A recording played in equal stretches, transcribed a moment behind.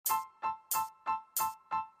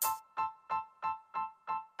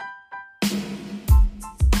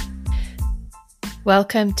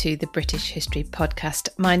Welcome to the British History Podcast.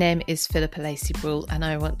 My name is Philippa Lacey-Brule and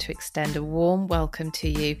I want to extend a warm welcome to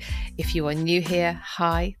you. If you are new here,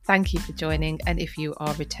 hi, thank you for joining, and if you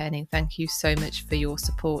are returning, thank you so much for your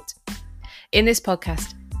support. In this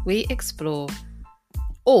podcast, we explore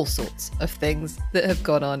all sorts of things that have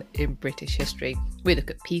gone on in British history. We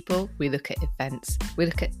look at people, we look at events, we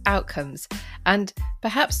look at outcomes, and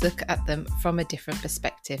perhaps look at them from a different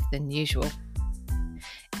perspective than usual.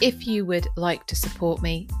 If you would like to support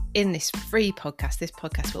me in this free podcast, this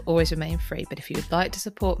podcast will always remain free, but if you would like to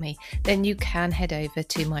support me, then you can head over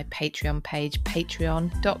to my Patreon page,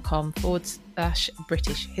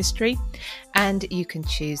 patreon.com/British History, and you can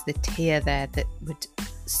choose the tier there that would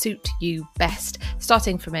suit you best,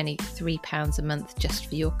 starting from only £3 a month just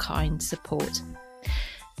for your kind support.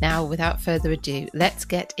 Now, without further ado, let's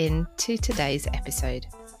get into today's episode.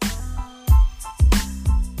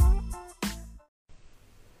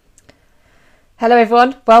 Hello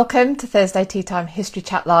everyone, welcome to Thursday Tea Time History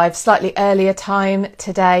Chat Live. Slightly earlier time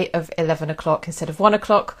today of 11 o'clock instead of 1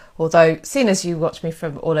 o'clock, although seeing as you watch me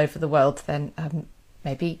from all over the world, then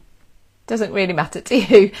maybe doesn't really matter to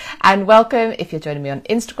you. And welcome if you're joining me on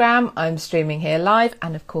Instagram. I'm streaming here live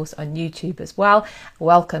and of course on YouTube as well.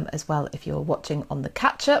 Welcome as well if you're watching on the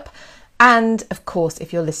catch up, and of course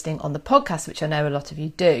if you're listening on the podcast, which I know a lot of you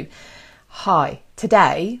do. Hi,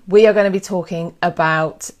 today we are going to be talking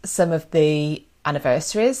about some of the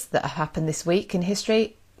anniversaries that have happened this week in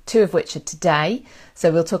history, two of which are today.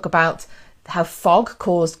 So we'll talk about how fog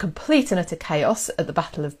caused complete and utter chaos at the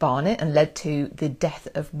Battle of Barnet and led to the death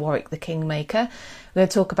of Warwick the Kingmaker. We're going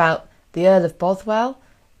to talk about the Earl of Bothwell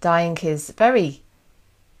dying his very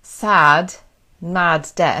sad, mad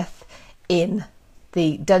death in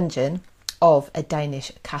the dungeon of a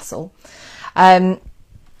Danish castle.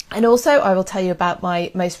 And also I will tell you about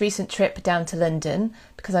my most recent trip down to London,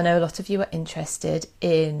 because I know a lot of you are interested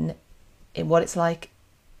in what it's like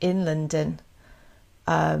in London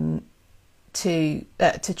to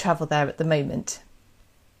travel there at the moment.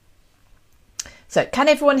 So can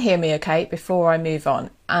everyone hear me okay before I move on?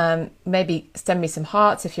 Maybe send me some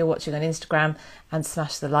hearts if you're watching on Instagram, and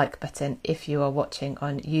smash the like button if you are watching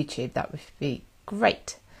on YouTube. That would be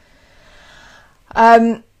great.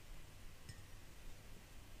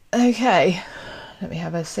 Okay, let me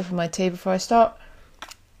have a sip of my tea before I start.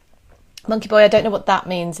 Monkey Boy, I don't know what that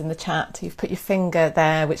means in the chat. You've put your finger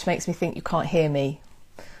there, which makes me think you can't hear me,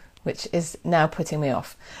 which is now putting me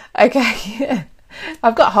off. Okay,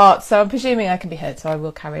 I've got hearts, so I'm presuming I can be heard, so I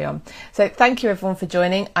will carry on. So thank you everyone for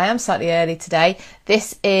joining. I am slightly early today.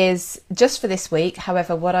 This is just for this week.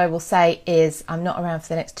 However, what I will say is I'm not around for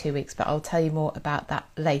the next 2 weeks, but I'll tell you more about that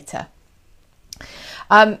later.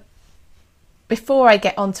 Before I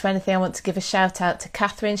get on to anything, I want to give a shout out to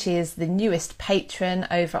Catherine. She is the newest patron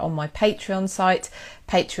over on my Patreon site,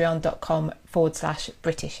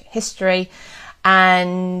 patreon.com/British History.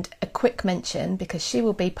 And a quick mention, because she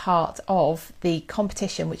will be part of the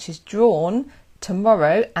competition which is drawn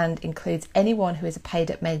tomorrow and includes anyone who is a paid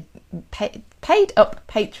up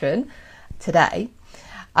patron today,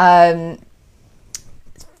 to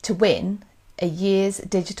win a year's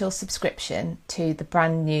digital subscription to the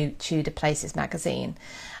brand new Tudor Places magazine.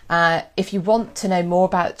 If you want to know more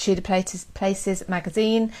about Tudor Places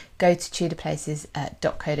magazine, go to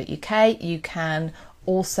tudorplaces.co.uk. You can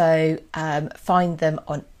also find them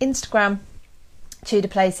on Instagram, Tudor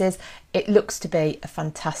Places. It looks to be a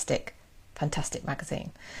fantastic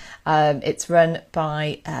magazine. It's run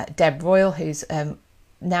by Deb Royal, who's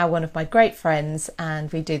now one of my great friends,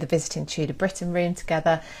 and we do the Visiting Tudor Britain room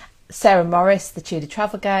together. Sarah Morris, the Tudor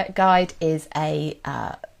Travel Guide, is a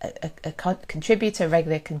contributor,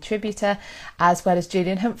 regular contributor, as well as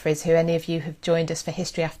Julian Humphreys, who any of you have joined us for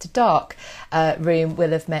History After Dark room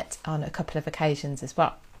will have met on a couple of occasions as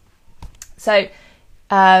well. So,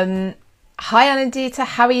 hi Anandita,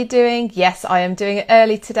 how are you doing? Yes, I am doing it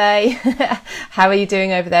early today. How are you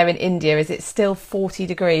doing over there in India? Is it still 40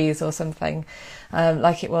 degrees or something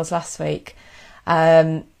like it was last week?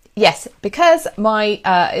 Yes, because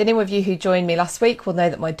any of you who joined me last week will know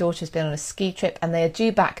that my daughter's been on a ski trip and they are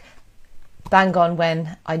due back bang on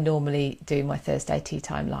when I normally do my Thursday Tea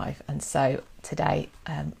Time Live. And so today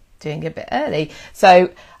doing a bit early. So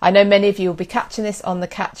I know many of you will be catching this on the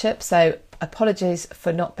catch up. So apologies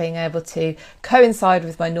for not being able to coincide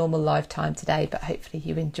with my normal live time today, but hopefully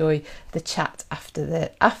you enjoy the chat after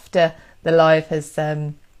the live has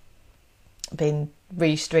been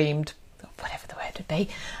restreamed, whatever the word would be,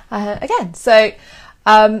 again. So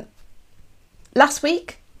last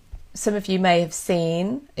week, some of you may have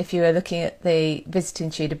seen, if you were looking at the Visiting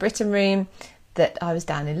Tudor Britain room, that I was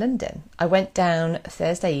down in London. I went down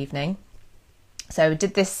Thursday evening So we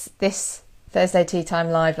did this Thursday Tea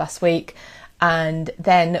Time Live last week, and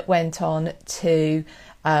then went on to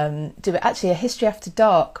do actually a History After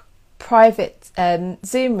Dark private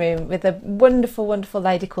Zoom room with a wonderful, wonderful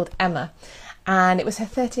lady called Emma. And it was her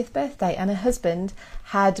 30th birthday, and her husband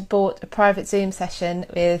had bought a private Zoom session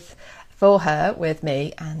for her with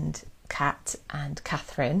me and Kat and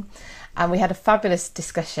Catherine, and we had a fabulous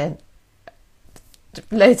discussion,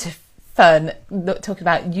 loads of fun, talking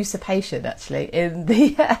about usurpation actually in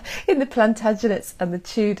the Plantagenets and the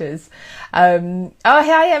Tudors. Oh,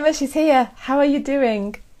 hi Emma, she's here. How are you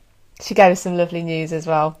doing? She gave us some lovely news as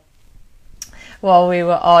well while we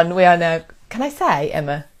were on. We are now, can I say,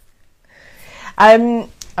 Emma? I'm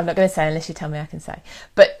not going to say unless you tell me I can say.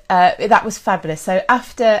 But that was fabulous. So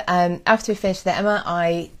after we finished with Emma,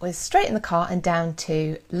 I was straight in the car and down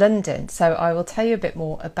to London. So I will tell you a bit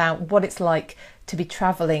more about what it's like to be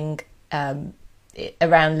travelling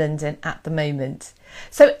around London at the moment.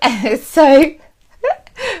 So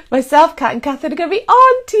myself, Kat and Catherine are going to be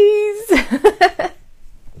aunties.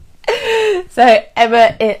 So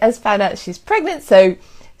Emma has found out she's pregnant, so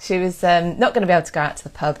she was not going to be able to go out to the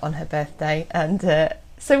pub on her birthday, and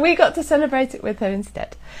so we got to celebrate it with her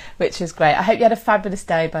instead, which was great. I hope you had a fabulous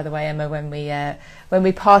day, by the way, Emma, when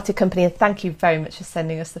we parted company, and thank you very much for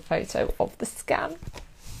sending us the photo of the scan.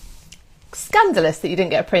 Scandalous that you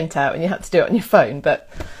didn't get a printout and you had to do it on your phone, but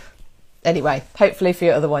anyway, hopefully for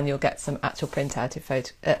your other one you'll get some actual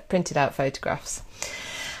printed out photographs.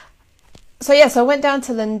 So yeah, so I went down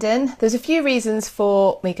to London. There's a few reasons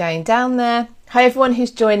for me going down there. Hi everyone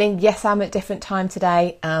who's joining. Yes, I'm at different time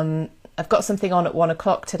today. I've got something on at 1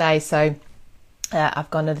 o'clock today, so I've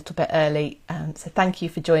gone a little bit early. So thank you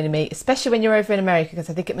for joining me, especially when you're over in America, because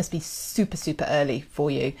I think it must be super, super early for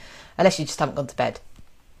you, unless you just haven't gone to bed.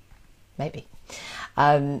 Maybe.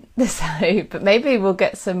 But maybe we'll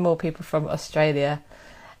get some more people from Australia.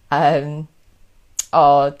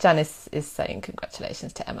 Oh, Janice is saying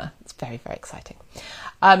congratulations to Emma. It's very, very exciting.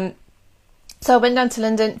 So I went down to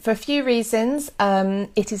London for a few reasons.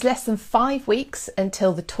 It is less than 5 weeks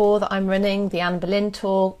until the tour that I'm running, the Anne Boleyn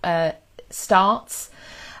tour, starts.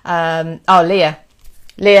 Leah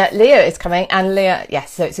is coming, and Leah,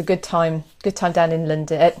 yes, so it's a good time down in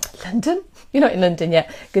London. London? You're not in London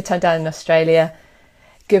yet. Good time down in Australia.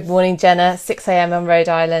 Good morning, Jenna. 6 a.m. on Rhode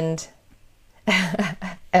Island.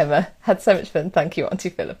 Emma, had so much fun. Thank you, Auntie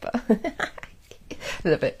Philippa.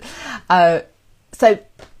 Love it. So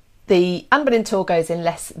the Anne Boleyn tour goes in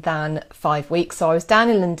less than 5 weeks. So I was down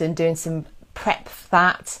in London doing some prep for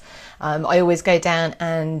that. I always go down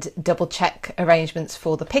and double check arrangements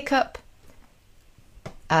for the pickup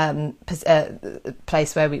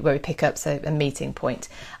place where we pick up, so a meeting point.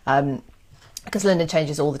 Because London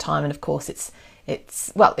changes all the time, and of course it's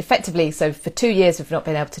well, effectively, so for 2 years we've not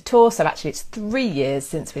been able to tour, so actually it's 3 years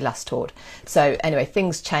since we last toured. So anyway,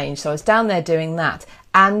 things change. So I was down there doing that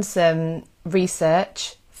and some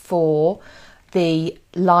research for the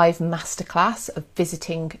live masterclass of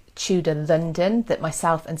visiting Tudor London that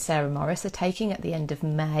myself and Sarah Morris are taking at the end of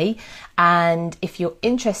May. And if you're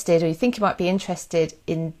interested, or you think you might be interested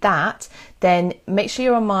in that, then make sure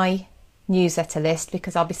you're on my newsletter list,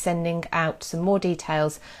 because I'll be sending out some more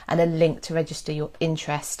details and a link to register your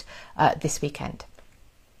interest this weekend.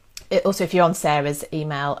 Also, if you're on Sarah's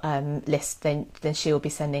email list, then she'll be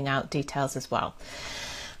sending out details as well.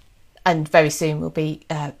 And very soon we'll be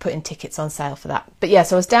putting tickets on sale for that. But yeah,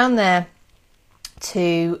 so I was down there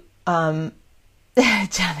to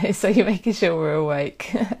Janice, so you're making sure we're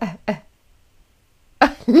awake.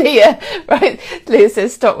 Leah, right? Leah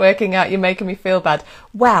says, stop working out, you're making me feel bad.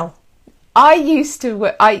 Well, I used to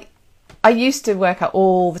work out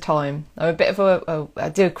all the time. I'm a bit of I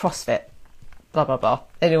do CrossFit, blah blah blah.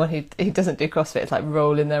 Anyone who doesn't do CrossFit is like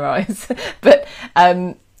rolling their eyes. But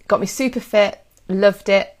got me super fit, loved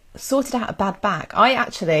it, sorted out a bad back. I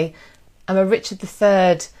actually am a Richard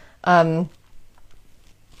III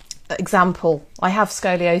example. I have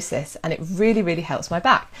scoliosis and it really, really helps my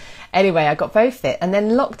back. Anyway, I got very fit, and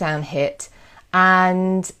then lockdown hit,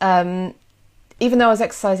 and even though I was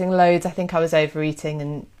exercising loads, I think I was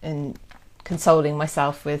overeating and consoling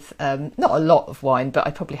myself with not a lot of wine, but I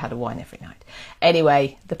probably had a wine every night.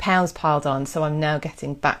 Anyway, the pounds piled on, so I'm now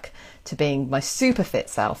getting back to being my super fit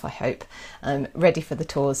self, I hope. Ready for the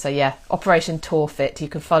tours. So yeah, Operation Tour Fit. You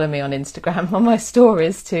can follow me on Instagram on my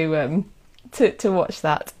stories to watch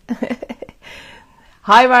that.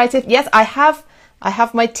 Hi, Rightif. Yes, I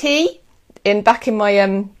have my tea back in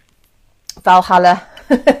my Valhalla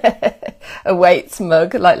awaits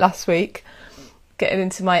mug like last week, getting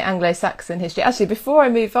into my Anglo-Saxon history. Actually, before I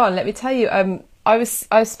move on, let me tell you, I was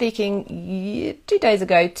speaking 2 days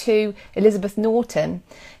ago to Elizabeth Norton,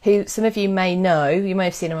 who some of you may know. You may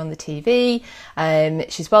have seen her on the TV.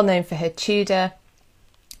 She's well known for her Tudor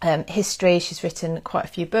history. She's written quite a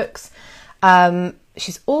few books.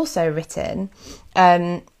 She's also written,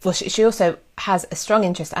 she also has a strong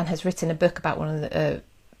interest and has written a book about one of the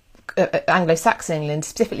Anglo-Saxon England,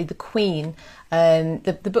 specifically the Queen.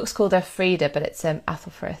 The book's called Elfrida, but it's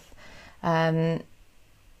Athelfrith.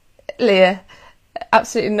 Leah,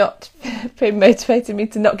 absolutely not motivated me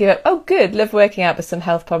to not give up. Oh, good, love working out with some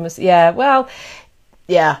health problems. Yeah, well,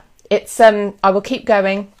 yeah, it's I will keep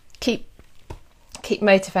going, keep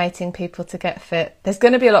motivating people to get fit. There's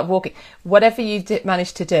going to be a lot of walking. Whatever you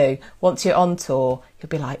manage to do, once you're on tour, you'll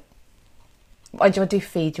be like, I do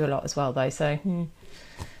feed you a lot as well, though. So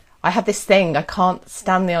I have this thing. I can't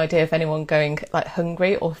stand the idea of anyone going like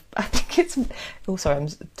hungry, or I think it's. Oh, sorry, I'm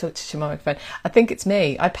talking to my microphone. I think it's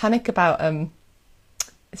me. I panic about.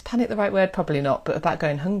 Is panic the right word? Probably not. But about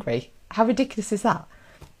going hungry. How ridiculous is that?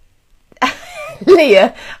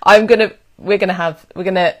 Leah, we're gonna have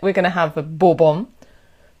a bourbon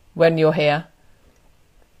when you're here.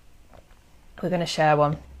 We're gonna share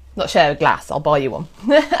one. Not share a glass. I'll buy you one.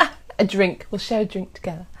 A drink. We'll share a drink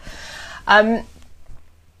together.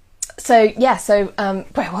 So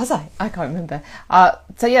where was I? I can't remember.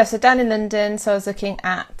 So down in London. So I was looking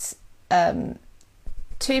at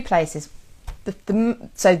 2 places.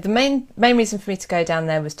 The main reason for me to go down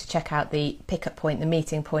there was to check out the pickup point, the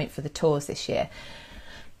meeting point for the tours this year.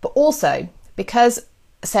 But also because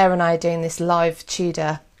Sarah and I are doing this live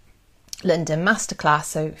Tudor London masterclass,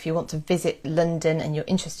 so if you want to visit London and you're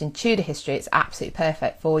interested in Tudor history, it's absolutely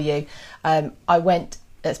perfect for you. I went,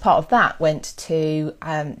 as part of that, to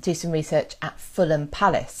do some research at Fulham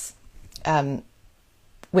Palace,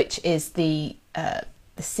 which is the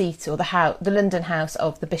seat or the London house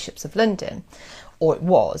of the Bishops of London, or it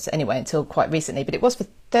was anyway until quite recently, but it was for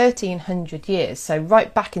 1300 years, so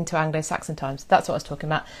right back into Anglo-Saxon times. That's what I was talking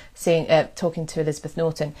about, talking to Elizabeth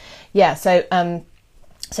Norton. So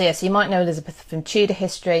you might know Elizabeth from Tudor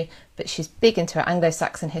history, but she's big into her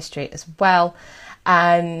Anglo-Saxon history as well,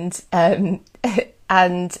 and I'm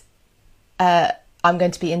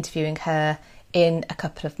going to be interviewing her in a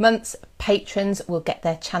couple of months. Patrons will get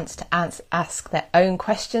their chance to ask their own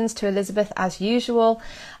questions to Elizabeth as usual.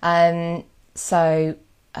 And I'm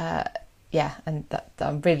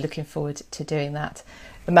really looking forward to doing that.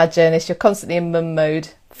 Mad Journalist, you're constantly in mum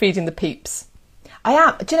mode, feeding the peeps. I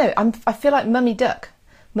am. Do you know? I feel like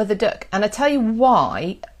Mother Duck, and I tell you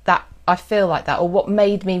why that I feel like that, or what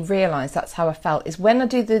made me realise that's how I felt, is when I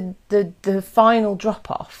do the final drop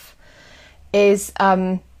off. Is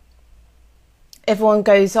everyone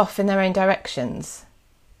goes off in their own directions,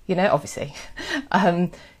 obviously,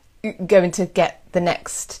 going to get the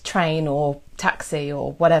next train or taxi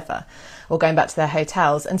or whatever, or going back to their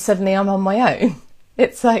hotels, and suddenly I'm on my own.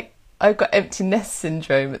 It's like I've got empty nest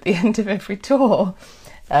syndrome at the end of every tour.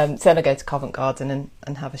 So then I go to Covent Garden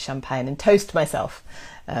and have a champagne and toast myself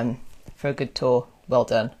for a good tour. Well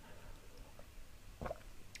done.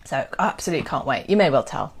 So I absolutely can't wait. You may well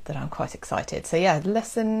tell that I'm quite excited. So yeah,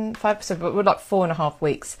 less than 5%, but we're like 4.5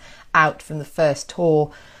 weeks out from the first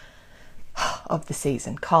tour of the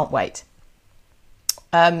season. Can't wait.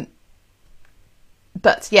 But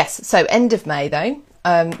yes, so end of May though,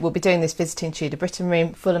 we'll be doing this Visiting Tudor Britain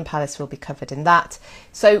room. Fulham Palace will be covered in that.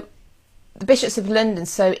 So the Bishops of London,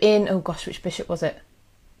 which bishop was it?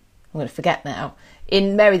 I'm going to forget now.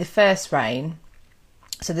 In Mary the First's reign,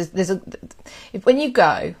 so when you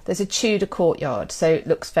go, there's a Tudor courtyard, so it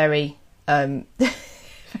looks very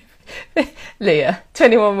Leah,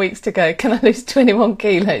 21 weeks to go. Can I lose 21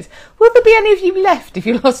 kilos? Will there be any of you left if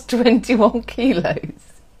you lost 21 kilos?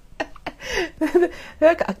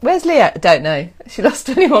 Where's Leah? I don't know. She lost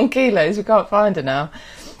 21 kilos. We can't find her now.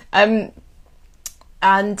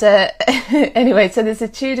 Anyway, so there's a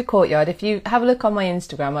Tudor courtyard. If you have a look on my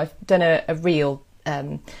Instagram, I've done a reel.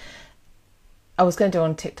 I was going to do it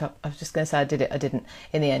on TikTok. I was just going to say I did it. I didn't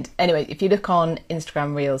in the end. Anyway, if you look on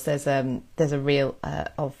Instagram Reels, there's a reel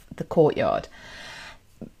of the courtyard.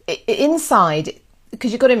 Inside,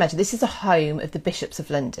 because you've got to imagine, this is the home of the Bishops of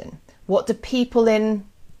London. What do people in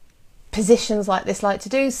positions like this like to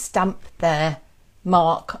do? Stamp their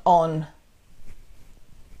mark on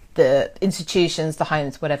the institutions, the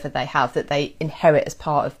homes, whatever they have that they inherit as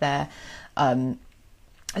part of their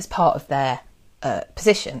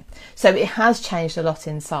position. So it has changed a lot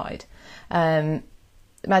inside. Mad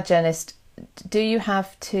Journalist, do you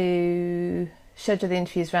have to schedule the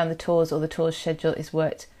interviews around the tours, or the tours schedule is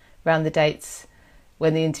worked around the dates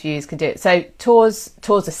when the interviews can do it? So tours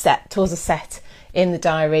are set in the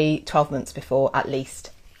diary 12 months before at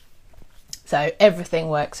least. So everything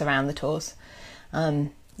works around the tours.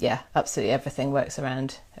 Yeah, absolutely everything works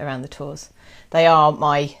around the tours. They are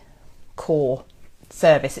my core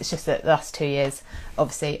service. It's just that the last 2 years,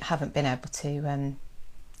 obviously, haven't been able to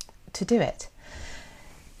do it.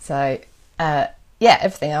 So yeah,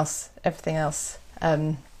 everything else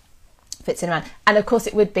fits in around. And of course,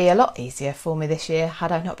 it would be a lot easier for me this year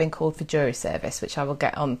had I not been called for jury service, which I will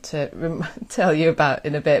get on to tell you about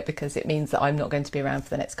in a bit, because it means that I'm not going to be around for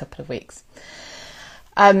the next couple of weeks.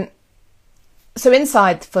 So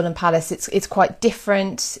inside Fulham Palace, it's quite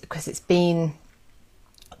different because it's been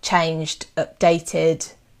changed,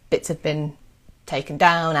 updated, bits have been taken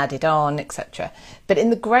down, added on, etc. But in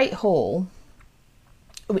the Great Hall,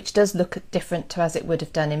 which does look different to as it would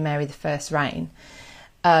have done in Mary I's reign,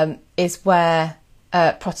 is where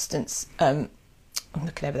Protestants, I'm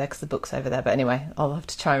looking over there because the book's over there, but anyway, I'll have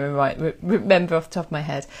to try and remember off the top of my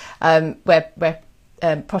head, where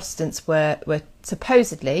Protestants were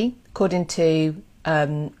supposedly, according to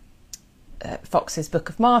Fox's Book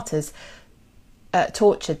of Martyrs,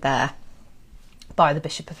 tortured there by the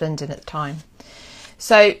Bishop of London at the time.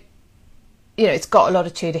 So, you know, it's got a lot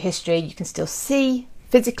of Tudor history. You can still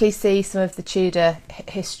physically see some of the Tudor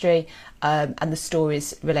history, and the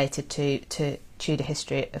stories related to Tudor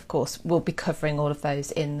history, of course. We'll be covering all of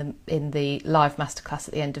those in the live masterclass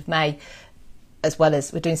at the end of May, as well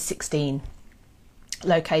as we're doing 16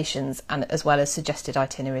 locations, and as well as suggested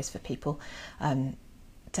itineraries for people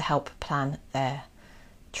to help plan their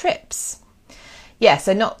trips. Yeah,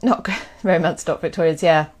 so not romance Doc Victorians.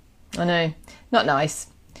 Yeah, I know, not nice.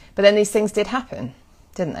 But then these things did happen,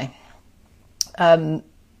 didn't they?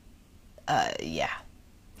 Yeah.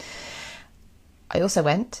 I also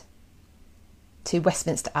went to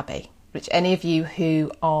Westminster Abbey, which any of you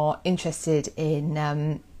who are interested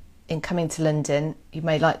in coming to London, you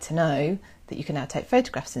may like to know that you can now take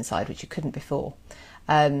photographs inside, which you couldn't before.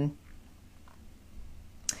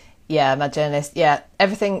 Yeah, my journalist. Yeah,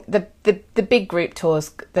 everything. The big group tours,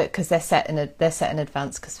 because they're set in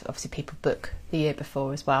advance, because obviously people book the year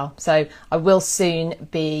before as well. So I will soon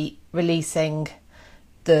be releasing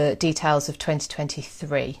the details of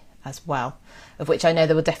 2023 as well, of which I know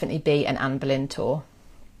there will definitely be an Anne Boleyn tour.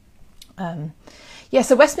 Yeah,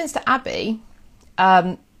 so Westminster Abbey.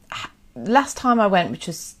 Last time I went, which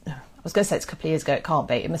was, I was going to say it's a couple of years ago, it can't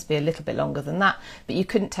be, it must be a little bit longer than that, but you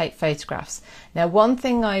couldn't take photographs. Now, one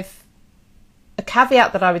thing a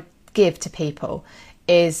caveat that I would give to people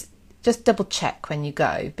is just double check when you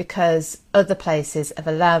go, because other places have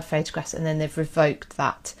allowed photographs and then they've revoked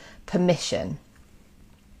that permission.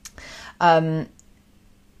 And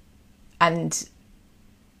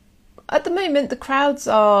at the moment, the crowds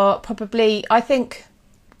are probably, I think,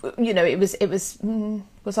 you know,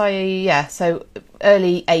 so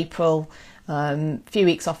early April, few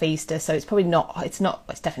weeks off Easter, so it's definitely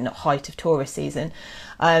not height of tourist season.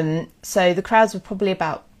 So the crowds were probably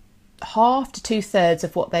about half to 2/3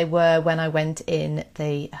 of what they were when I went in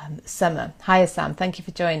the summer. Hiya Sam, thank you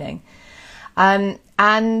for joining. So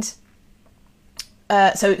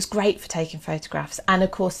it was great for taking photographs, and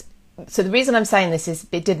of course, so the reason I'm saying this is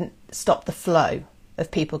it didn't stop the flow of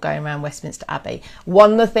people going around Westminster Abbey.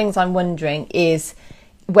 One of the things I'm wondering is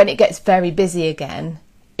when it gets very busy again,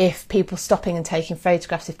 if people stopping and taking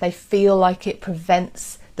photographs, if they feel like it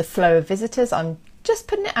prevents the flow of visitors. I'm just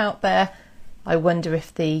putting it out there. I wonder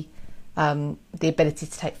if the ability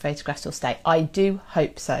to take photographs will stay. I do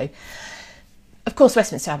hope so. Of course,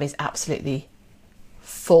 Westminster Abbey is absolutely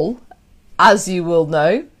full, as you will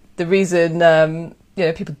know. The reason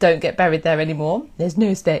people don't get buried there anymore, there's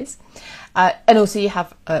no space. And also you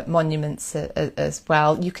have monuments as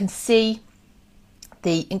well. You can see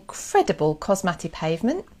the incredible Cosmati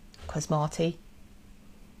pavement,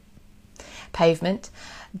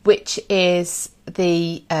 which is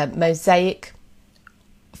the mosaic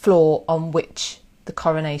floor on which the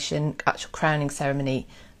coronation, actual crowning ceremony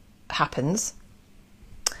happens.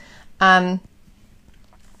 And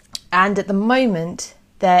at the moment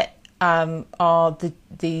there are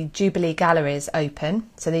the Jubilee galleries open.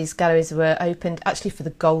 So these galleries were opened actually for the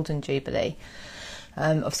Golden Jubilee.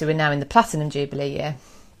 Obviously we're now in the Platinum Jubilee year,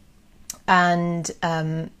 and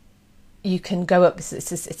you can go up.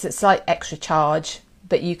 It's a slight extra charge,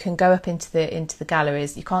 but you can go up into the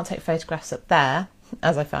galleries. You can't take photographs up there,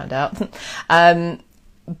 as I found out,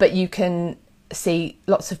 but you can see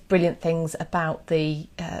lots of brilliant things about the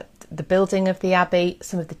building of the abbey,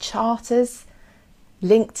 some of the charters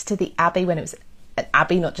linked to the abbey when it was an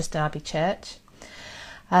abbey, not just an abbey church.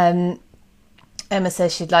 Emma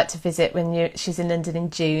says she'd like to visit when she's in London in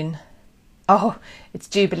June. Oh, it's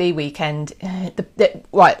Jubilee weekend.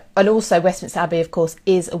 Right, and also Westminster Abbey, of course,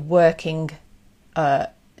 is a working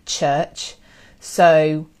church.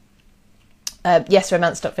 So, yes,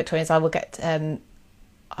 romance.victorians. I will get.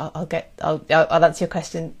 I'll answer your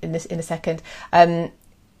question in a second.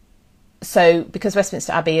 So, because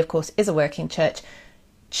Westminster Abbey, of course, is a working church,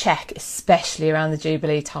 check, especially around the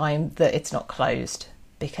Jubilee time, that it's not closed,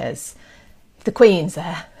 because if the Queen's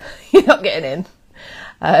there, you're not getting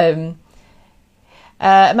in.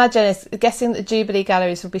 Imagine is guessing that the Jubilee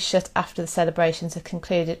galleries will be shut after the celebrations are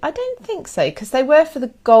concluded. I don't think so, because they were for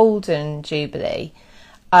the Golden Jubilee,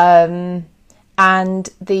 and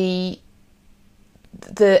the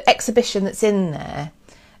exhibition that's in there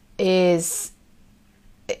it's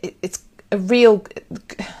a really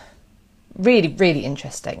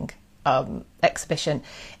interesting exhibition.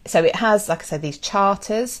 So it has, like I said, these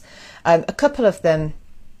charters. A couple of them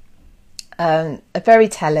are very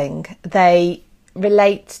telling. They're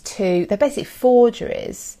basically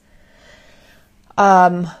forgeries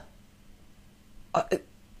that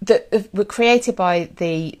were created by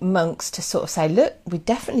the monks to sort of say, look, we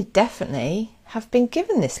definitely have been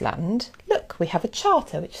given this land. Look, we have a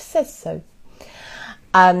charter which says so.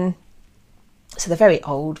 So they're very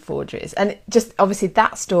old forgeries, and just obviously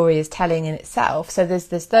that story is telling in itself. So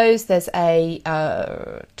there's a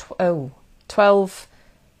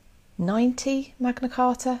 1290 Magna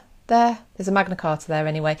Carta there. There's a Magna Carta there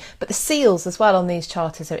anyway, but the seals as well on these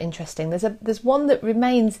charters are interesting. There's one that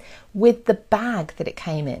remains with the bag that it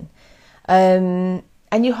came in, and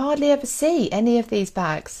you hardly ever see any of these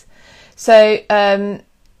bags. So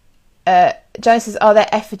Joan says, are there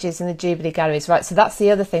effigies in the Jubilee galleries? Right, so that's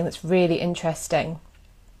the other thing that's really interesting.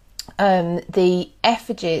 The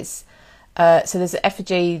effigies, so there's an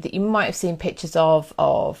effigy that you might have seen pictures of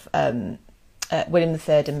William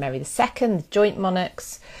III and Mary II, the joint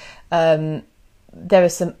monarchs. There are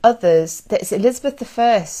some others. There's Elizabeth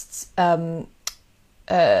I's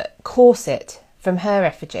corset from her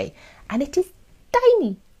effigy, and it is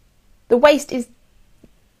tiny. The waist is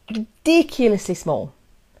ridiculously small.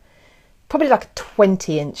 Probably like a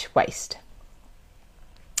 20-inch waist.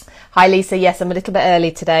 Hi Lisa, yes, I'm a little bit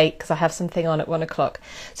early today because I have something on at 1 o'clock.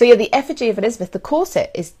 So yeah, the effigy of Elizabeth, the corset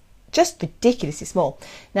is just ridiculously small.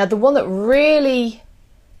 Now the one that really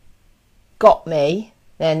got me,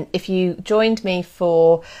 then if you joined me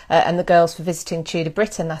for, and the girls for visiting Tudor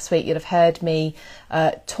Britain last week, you'll have heard me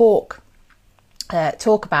talk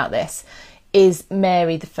about this, is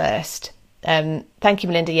Mary the First. Thank you,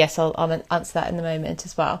 Melinda. Yes, I'll answer that in a moment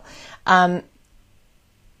as well.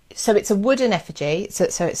 So it's a wooden effigy. So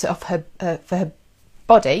it's of her for her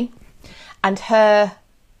body, and her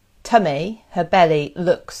tummy, her belly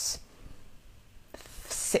looks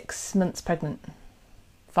 6 months pregnant,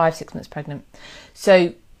 5-6 months pregnant.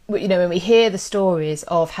 So when we hear the stories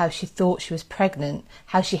of how she thought she was pregnant,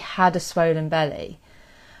 how she had a swollen belly,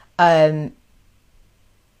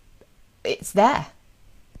 it's there.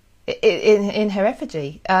 In her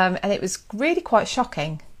effigy, and it was really quite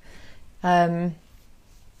shocking. I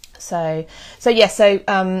can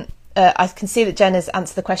see that Jen has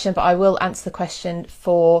answered the question, but I will answer the question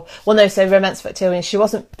for. Well, no. So Romance Victorian, she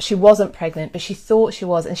wasn't pregnant, but she thought she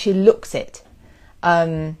was, and she looks it.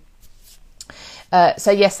 So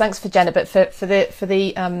yes, thanks for Jenna, but for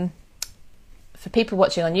people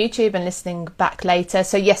watching on YouTube and listening back later,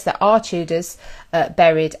 so yes, there are Tudors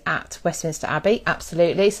buried at Westminster Abbey,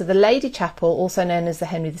 absolutely. So the Lady Chapel, also known as the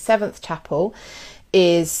Henry VII Chapel,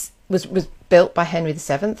 was built by Henry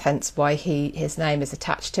VII, hence why his name is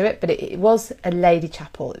attached to it. But it was a Lady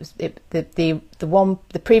Chapel. The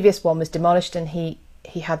previous one was demolished, and he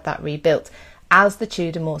had that rebuilt as the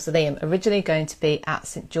Tudor Mausoleum, originally going to be at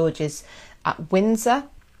St George's at Windsor.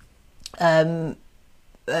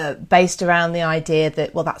 Based around the idea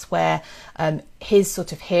that, well, that's where his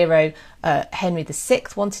sort of hero Henry VI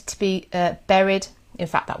wanted to be buried. In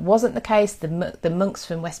fact, that wasn't the case. The monks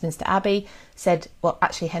from Westminster Abbey said, well,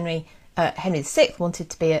 actually Henry VI wanted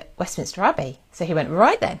to be at Westminster Abbey. So he went,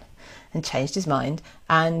 right then, and changed his mind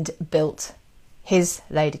and built his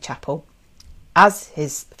Lady Chapel as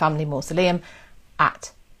his family mausoleum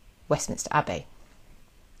at Westminster Abbey.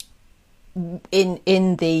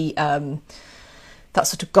 In the that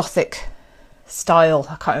sort of Gothic style.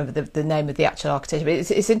 I can't remember the name of the actual architecture, but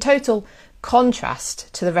it's in total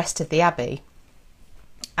contrast to the rest of the abbey,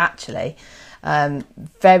 actually.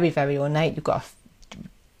 Very, very ornate. You've got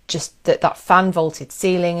just that fan vaulted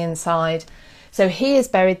ceiling inside. So he is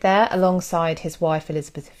buried there alongside his wife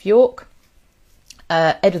Elizabeth of York.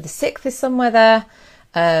 Edward VI is somewhere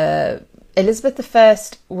there. Elizabeth I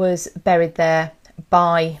was buried there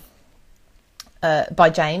by by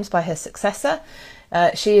James, by her successor.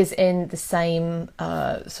 She is in the same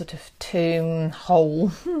sort of tomb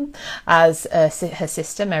hole as her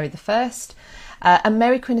sister, Mary I, and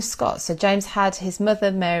Mary Queen of Scots. So James had his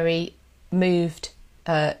mother, Mary, moved.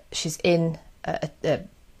 She's in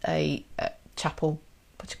a chapel,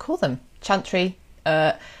 what do you call them? Chantry,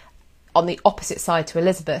 on the opposite side to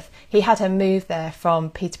Elizabeth. He had her move there from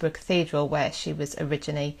Peterborough Cathedral, where she was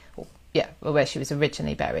originally,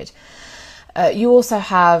 buried. You also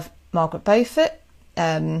have Margaret Beaufort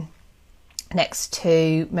next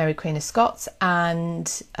to Mary Queen of Scots,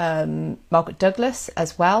 and Margaret Douglas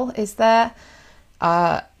as well is there,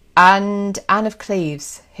 and Anne of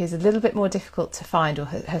Cleves, who's a little bit more difficult to find, or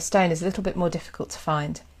her stone is a little bit more difficult to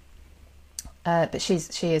find. But she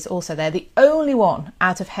is also there, the only one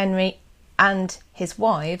out of Henry and his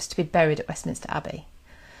wives to be buried at Westminster Abbey.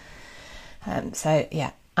 So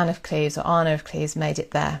yeah, Anne of Cleves, or Anna of Cleves, made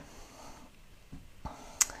it there.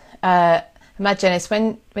 Imagine this,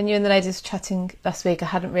 when you and the ladies were chatting last week, I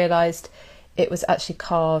hadn't realised it was actually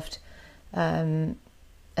carved, and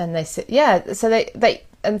they said, so they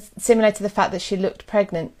and simulated the fact that she looked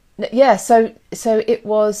pregnant. Yeah, so it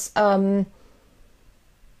was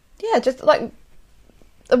just like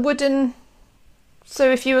a wooden.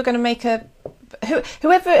 So if you were going to make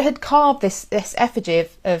whoever had carved this effigy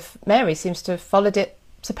of Mary seems to have followed it.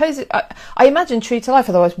 I imagine true to life.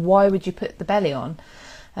 Otherwise, why would you put the belly on?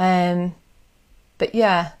 But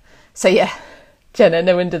yeah, so yeah, Jenna,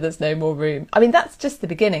 no wonder there's no more room. I mean, that's just the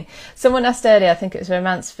beginning. Someone asked earlier, I think it was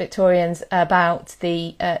Romance Victorians, about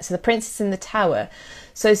the Princess in the Tower.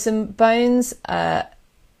 So some bones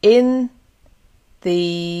in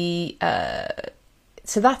the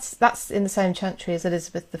so that's in the same chantry as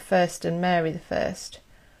Elizabeth I and Mary I, if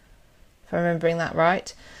I'm remembering that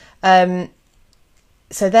right.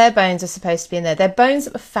 So their bones are supposed to be in there. They're bones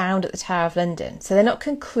that were found at the Tower of London. So they're not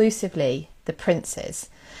conclusively the prince's.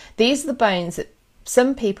 These are the bones that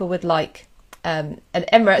some people would like. And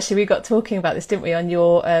Emma, actually, we got talking about this, didn't we, on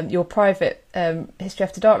your private History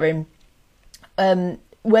After Dark room,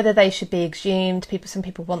 whether they should be exhumed. Some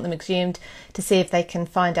people want them exhumed to see if they can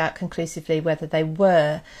find out conclusively whether they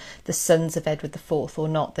were the sons of Edward IV or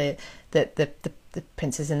not, the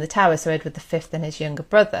princes in the Tower, so Edward V and his younger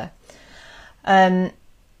brother.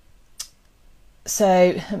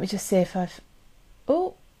 So let me just see if I've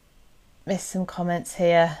missed some comments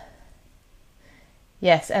here.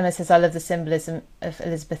 Yes, Emma says, I love the symbolism of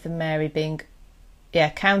Elizabeth and Mary being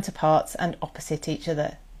counterparts and opposite each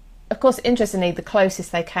other. Of course, interestingly, the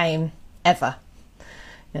closest they came ever.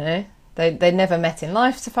 You know, they never met in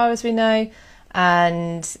life, so far as we know,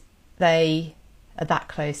 and they are that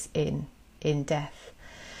close in death.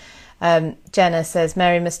 Jenna says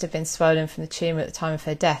Mary must have been swollen from the tumour at the time of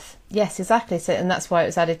her death. Yes, exactly. So, and that's why it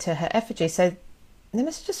was added to her effigy. So they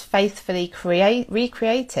must have just faithfully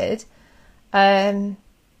recreated. So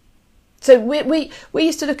we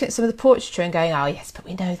used to look at some of the portraiture and going, oh yes, but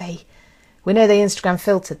we know they Instagram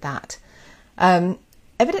filtered that.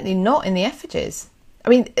 Evidently not in the effigies. I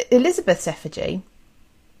mean, Elizabeth's effigy,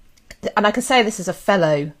 and I can say this as a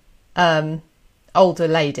fellow older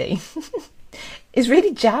lady, is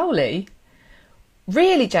really jowly.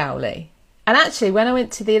 And actually, when I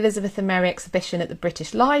went to the Elizabeth and Mary exhibition at the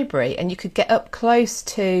British Library, and you could get up close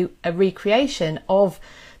to a recreation of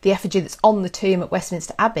the effigy that's on the tomb at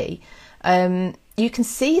Westminster Abbey, you can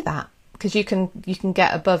see that, because you can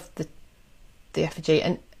get above the effigy,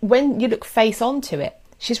 and when you look face onto it,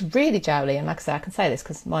 she's really jowly. And like I say, I can say this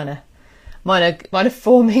because mine are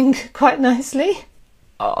forming quite nicely.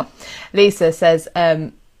 Oh, Lisa says,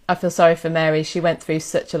 I feel sorry for Mary. She went through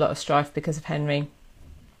such a lot of strife because of Henry.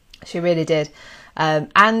 She really did.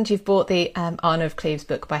 And you've bought the Anna of Cleves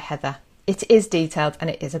book by Heather. It is detailed and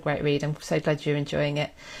it is a great read. I'm so glad you're enjoying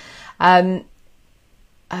it. Romance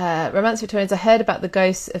Victorians, I heard about the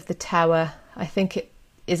ghosts of the tower. I think it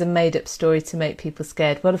is a made-up story to make people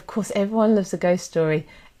scared. Well, of course, everyone loves a ghost story.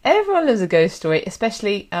 Everyone loves a ghost story,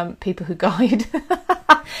 especially people who guide.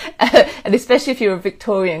 And especially if you're a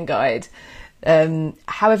Victorian guide.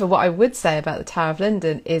 However, what I would say about the Tower of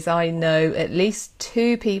London is I know at least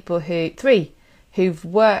three who've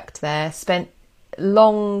worked there, spent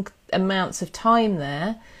long amounts of time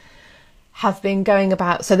there, have been going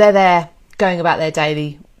about, so they're there going about their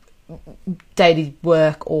daily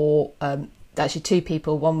work, or actually two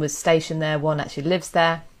people, one was stationed there, one actually lives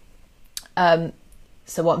there.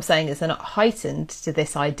 So what I'm saying is they're not heightened to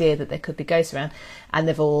this idea that there could be ghosts around, and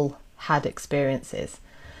they've all had experiences.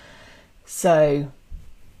 So,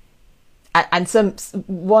 and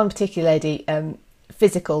one particular lady,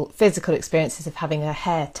 physical experiences of having her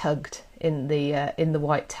hair tugged in the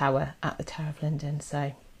White Tower at the Tower of London.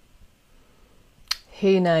 So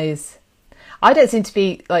who knows? I don't seem to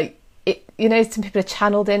be like it. You know, some people are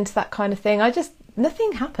channeled into that kind of thing.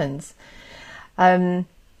 Nothing happens. Mad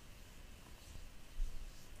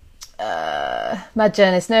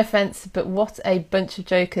Journalist, no offence, but what a bunch of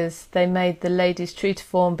jokers. They made the ladies true to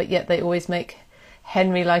form, but yet they always make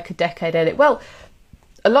Henry like a decade early. Well,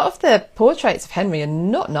 a lot of the portraits of Henry are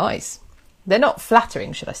not nice. They're not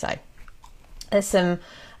flattering, should I say. There's some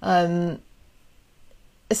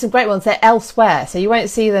great ones. They're elsewhere, so you won't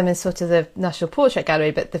see them in sort of the National Portrait Gallery,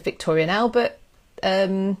 but the Victoria and Albert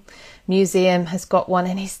Museum has got one,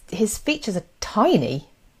 and his features are tiny.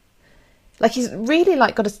 Like, he's really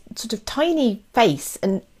like got a sort of tiny face,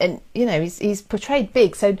 and you know, he's portrayed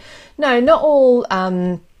big. So no, not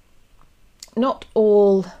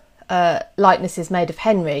all likenesses made of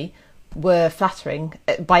Henry were flattering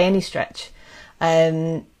by any stretch.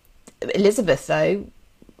 Elizabeth, though,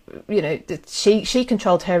 you know, she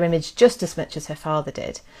controlled her image just as much as her father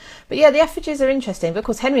did. But yeah, the effigies are interesting. But of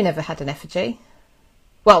course, Henry never had an effigy.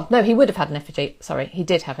 Well, no, he would have had an effigy. Sorry, he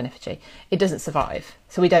did have an effigy. It doesn't survive,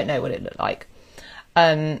 so we don't know what it looked like.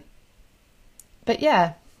 But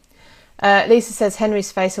yeah, Lisa says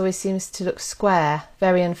Henry's face always seems to look square,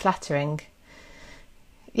 very unflattering.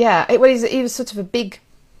 Yeah, he was sort of a big,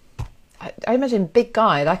 I imagine, big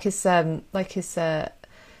guy, like his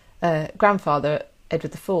grandfather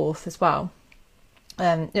Edward IV as well.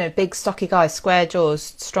 You know, big stocky guy, square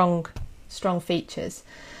jaws, strong features.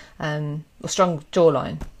 Or strong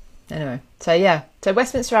jawline. Anyway, so yeah, so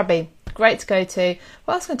Westminster Abbey, great to go to.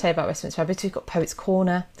 What else can I tell you about Westminster Abbey? So we've got Poets'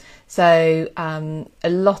 Corner, so a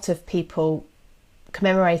lot of people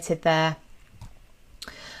commemorated there,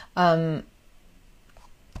 and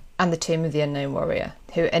the Tomb of the Unknown Warrior.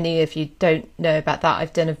 Who, any of you don't know about that,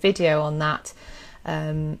 I've done a video on that.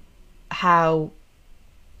 How,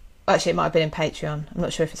 actually, it might have been in Patreon. I'm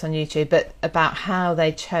not sure if it's on YouTube, but about how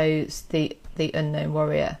they chose the Unknown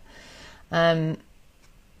Warrior.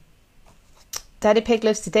 Daddy Pig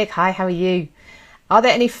Loves to Dig, hi, how are you? Are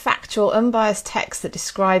there any factual, unbiased texts that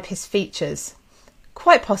describe his features?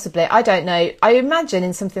 Quite possibly, I don't know. I imagine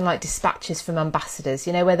in something like dispatches from ambassadors,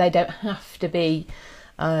 you know, where they don't have to be,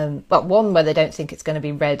 well, one, where they don't think it's going to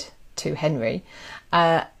be read to Henry,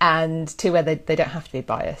 and two, where they don't have to be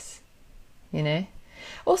biased, you know.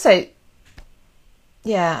 Also,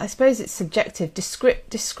 yeah, I suppose it's subjective.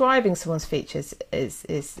 Describing someone's features is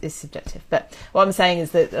subjective. But what I'm saying is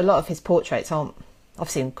that a lot of his portraits aren't. I've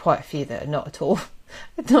seen quite a few that are not at all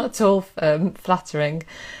flattering.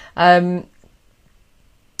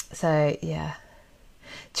 So yeah,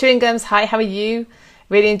 Chewing Gums, hi, how are you?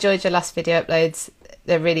 Really enjoyed your last video uploads.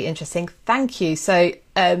 They're really interesting. Thank you. So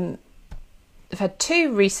I've had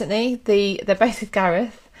two recently. They're both with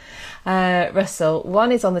Gareth Russell.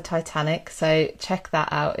 One is on the Titanic, so check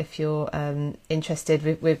that out if you're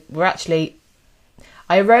interested. We're actually,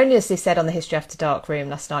 I erroneously said on the History After Dark room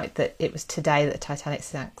last night that it was today that the Titanic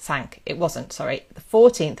sank. It wasn't, sorry. The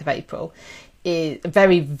 14th of April is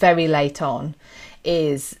very, very late on,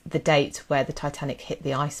 is the date where the Titanic hit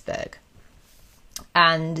the iceberg.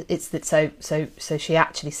 And it's that so she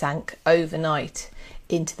actually sank overnight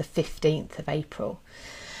into the 15th of April.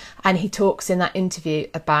 And he talks in that interview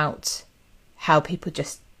about how people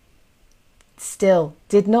just still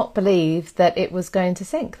did not believe that it was going to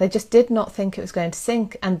sink. They just did not think it was going to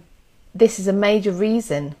sink. And this is a major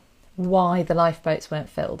reason why the lifeboats weren't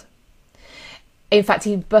filled. In fact,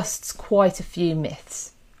 he busts quite a few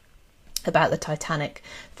myths about the Titanic.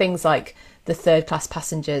 Things like the third class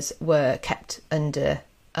passengers were kept under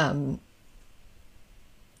what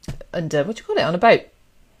do you call it, on a boat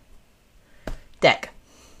deck.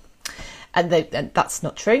 And that's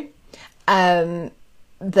not true. That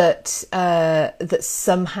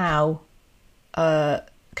somehow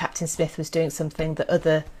Captain Smith was doing something that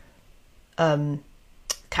other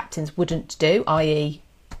captains wouldn't do, i.e.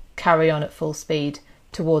 carry on at full speed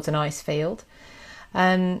towards an ice field.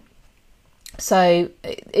 So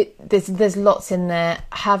there's lots in there.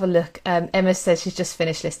 Have a look. Emma says she's just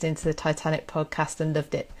finished listening to the Titanic podcast and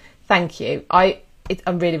loved it. Thank you.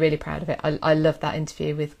 I'm really, really proud of it. I love that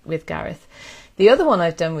interview with Gareth. The other one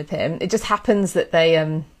I've done with him, it just happens that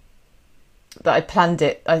that I planned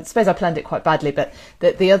it. I suppose I planned it quite badly, but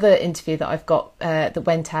the other interview that I've got that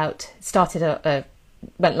went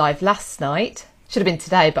live last night, should have been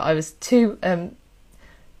today, but I was too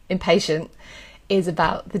impatient, is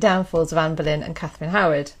about the downfalls of Anne Boleyn and Catherine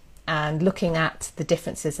Howard, and looking at the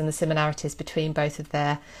differences and the similarities between both of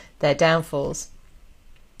their downfalls.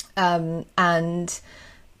 And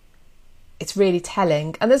it's really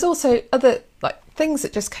telling. And there's also other things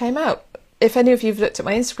that just came out if any of you have looked at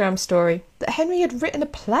my Instagram story, that Henry had written a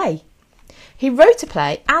play. He wrote a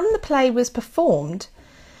play, and the play was performed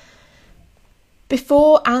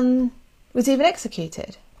before Anne was even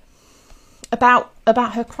executed, about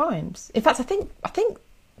her crimes. In fact, I think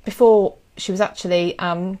before she was actually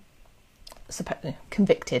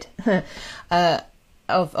convicted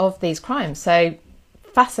of these crimes. So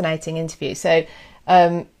fascinating interview. So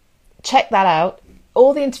check that out.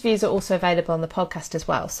 All the interviews are also available on the podcast as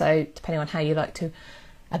well. So depending on how you like to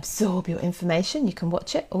absorb your information, you can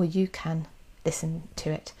watch it or you can listen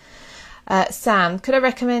to it. Sam, could I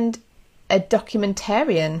recommend a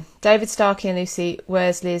documentarian? David Starkey and Lucy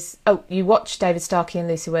Worsley's... Oh, you watch David Starkey and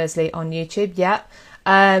Lucy Worsley on YouTube? Yeah.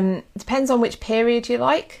 Depends on which period you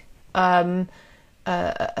like. I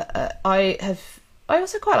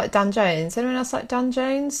also quite like Dan Jones. Anyone else like Dan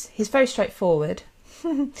Jones? He's very straightforward.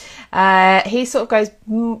 He sort of goes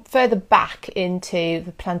further back into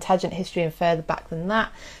the Plantagenet history and further back than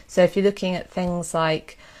that. So if you're looking at things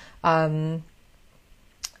like the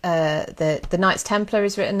Knights Templar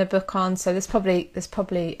is written a book on, so there's probably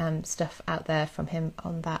stuff out there from him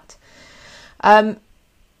on that. But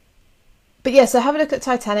yeah, so have a look at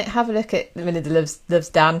Titanic. Have a look at Melinda loves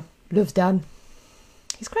Dan. Loves Dan.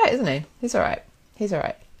 He's great, isn't he? He's all right. He's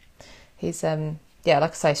like I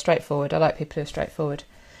say, straightforward. I like people who are straightforward.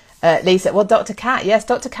 Lisa, well, Dr. Cat, yes,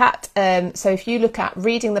 Dr. Cat. So if you look at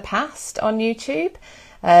Reading the Past on YouTube,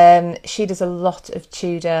 she does a lot of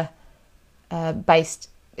Tudor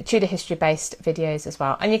history based videos as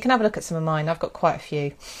well. And you can have a look at some of mine. I've got quite a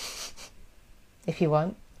few, if you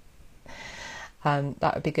want.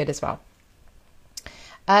 That would be good as well.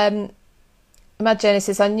 Mad Journey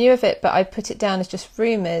says, I knew of it, but I put it down as just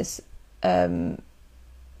rumours.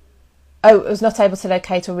 I was not able to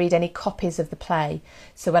locate or read any copies of the play.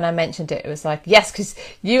 So when I mentioned it, it was like, yes, because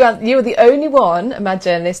you were the only one, a mad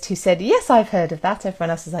journalist, who said, yes, I've heard of that.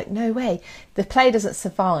 Everyone else is like, no way. The play doesn't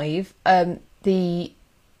survive. The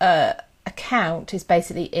account is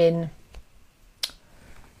basically in...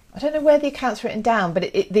 I don't know where the account's written down,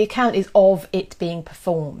 but the account is of it being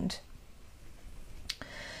performed.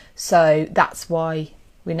 So that's why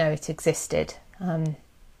we know it existed.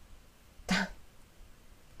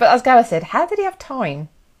 But as Gareth said, how did he have time?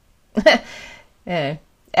 This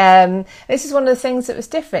is one of the things that was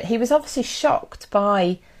different. He was obviously shocked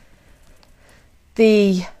by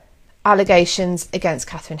the allegations against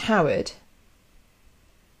Catherine Howard.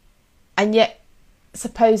 And yet,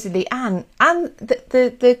 supposedly Anne, and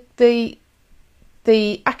the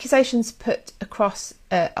accusations put across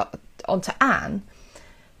onto Anne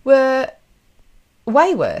were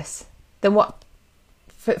way worse than what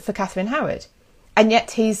for Catherine Howard. And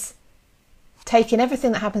yet he's taken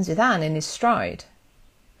everything that happens with Anne in his stride,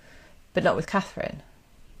 but not with Catherine.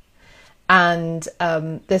 And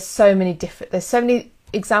there's so many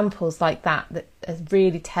examples like that are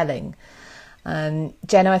really telling.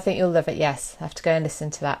 Jenna, I think you'll love it. Yes, I have to go and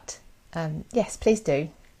listen to that. Yes, please do.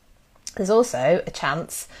 There's also a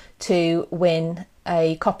chance to win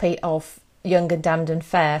a copy of Young and Damned and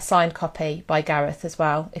Fair, signed copy by Gareth as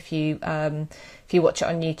well, if you watch it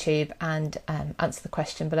on YouTube and answer the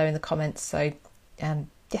question below in the comments. So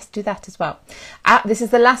yes, do that as well. This is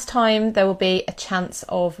the last time there will be a chance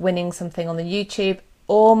of winning something on the YouTube.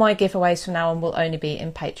 All my giveaways from now on will only be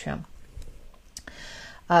in Patreon.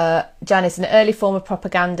 Janice, an early form of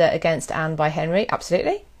propaganda against Anne by Henry.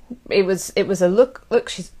 Absolutely. It was a look,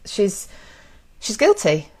 she's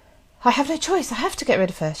guilty. I have no choice. I have to get rid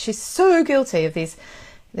of her. She's so guilty of these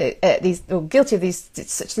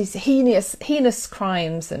heinous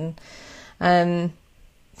crimes. And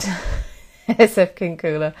SF King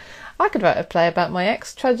Cooler, I could write a play about my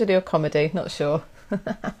ex, tragedy or comedy, not sure.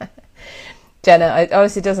 Jenna, it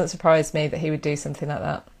obviously doesn't surprise me that he would do something like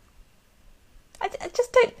that. I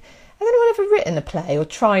just don't. Has anyone ever written a play or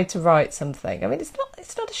tried to write something? I mean,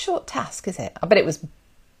 it's not a short task, is it? I bet it was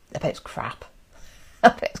crap.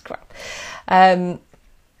 It's crap.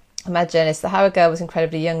 Mad Journalist, the Howard girl was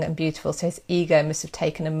incredibly young and beautiful, so his ego must have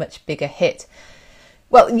taken a much bigger hit.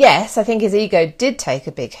 Well, yes, I think his ego did take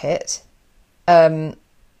a big hit.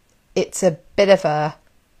 It's a bit of a,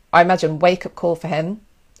 I imagine, wake-up call for him.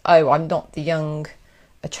 Oh, I'm not the young,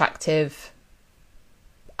 attractive,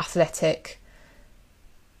 athletic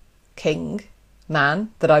king man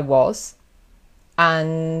that I was.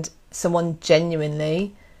 And someone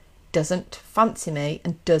genuinely doesn't fancy me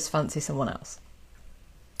and does fancy someone else.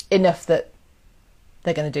 Enough that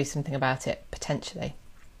they're going to do something about it, potentially.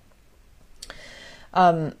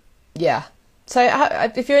 Yeah. So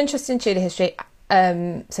if you're interested in Tudor history,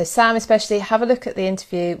 so Sam especially, have a look at the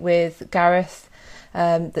interview with Gareth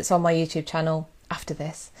that's on my YouTube channel after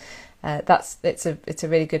this. It's a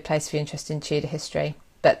really good place if you're interested in Tudor history.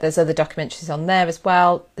 But there's other documentaries on there as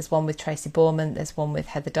well. There's one with Tracy Borman, there's one with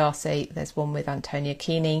Heather Darcy, there's one with Antonia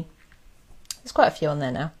Keeney. There's quite a few on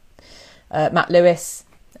there now. Matt Lewis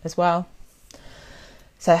as well.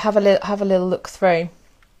 So have a little look through.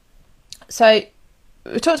 So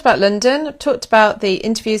we talked about London, I've talked about the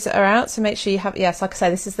interviews that are out, so make sure you have, yes, like I say,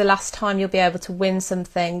 this is the last time you'll be able to win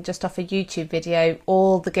something just off a YouTube video.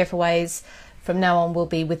 All the giveaways from now on will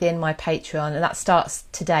be within my Patreon, and that starts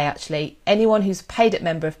today actually. Anyone who's a paid-up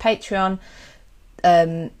member of Patreon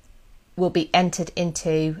will be entered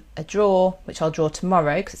into a draw, which I'll draw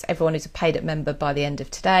tomorrow, because everyone who's a paid-up member by the end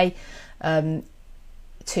of today,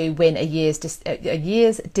 to win a year's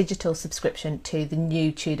digital subscription to the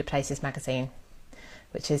new Tudor Places magazine,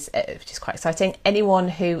 which is quite exciting. Anyone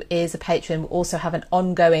who is a patron will also have an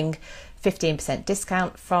ongoing 15%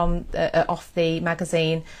 discount from off the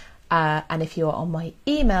magazine. And if you're on my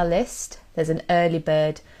email list, there's an early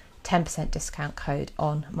bird 10% discount code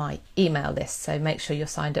on my email list. So make sure you're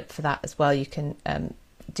signed up for that as well. You can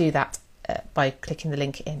do that by clicking the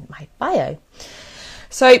link in my bio.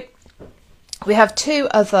 So we have two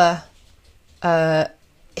other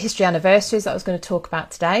history anniversaries that I was going to talk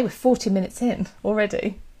about today. We're 40 minutes in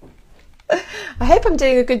already. I hope I'm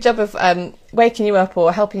doing a good job of waking you up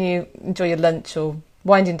or helping you enjoy your lunch or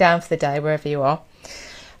winding down for the day, wherever you are.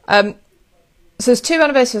 So there's two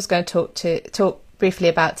anniversaries I was going to talk briefly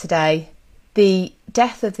about today. The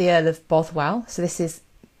death of the Earl of Bothwell. So this is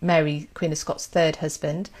Mary, Queen of Scots' third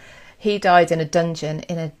husband. He died in a dungeon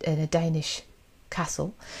in a Danish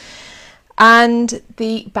castle. And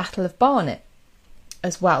the Battle of Barnet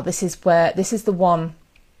as well. This is the one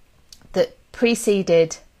that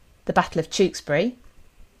preceded the Battle of Tewkesbury.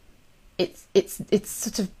 It's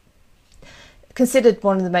sort of considered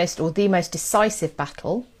one of the most decisive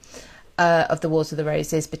battle of the Wars of the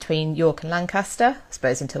Roses between York and Lancaster, I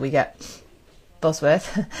suppose, until we get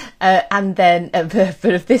Bosworth, and then but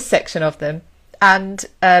of this section of them, and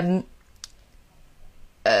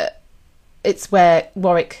it's where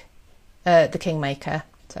Warwick, the Kingmaker,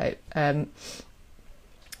 so the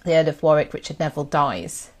Earl of Warwick, Richard Neville,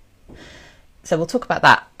 dies. So we'll talk about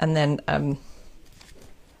that, and then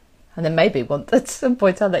maybe at some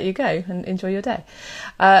point I'll let you go and enjoy your day.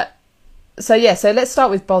 So let's start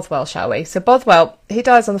with Bothwell, shall we? So Bothwell, he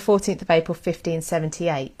dies on the 14th of April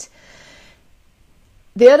 1578.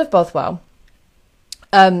 The Earl of Bothwell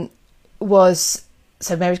was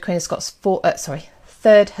Mary Queen of Scots'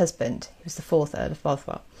 third husband. He was the fourth Earl of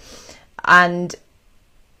Bothwell, and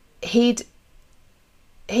he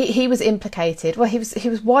was implicated. Well, he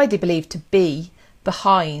was widely believed to be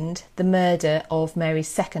behind the murder of Mary's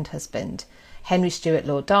second husband, Henry Stuart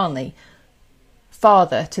Lord Darnley,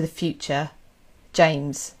 father to the future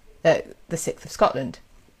James the Sixth of Scotland.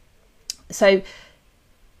 So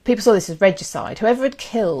people saw this as regicide. Whoever had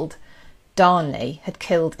killed Darnley had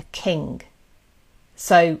killed a king.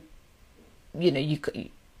 So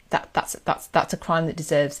that's a crime that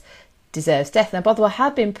deserves death. Now Bothwell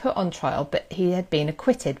had been put on trial, but he had been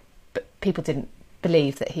acquitted. But people didn't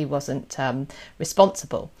believe that he wasn't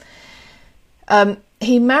responsible.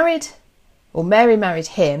 He married, or Mary married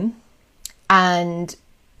him, and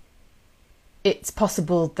it's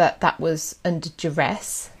possible that was under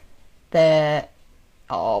duress. There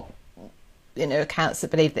are accounts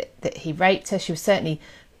that believe that he raped her. She certainly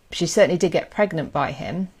did get pregnant by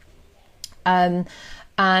him, and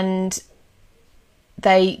but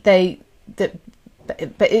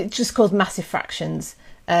it just caused massive fractions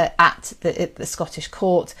at the Scottish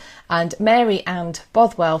court, and Mary and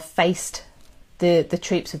Bothwell faced the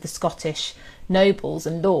troops of the Scottish nobles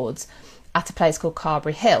and lords at a place called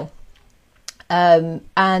Carberry Hill. And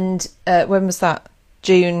when was that?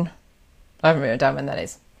 June. I haven't written down when that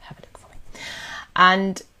is. Have a look for me.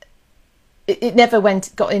 And it never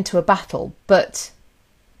got into a battle, but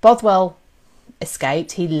Bothwell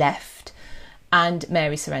escaped. He left, and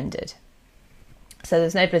Mary surrendered. So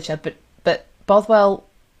there's no bloodshed. But Bothwell,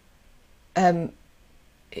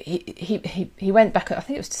 he went back. I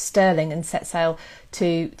think it was to Stirling and set sail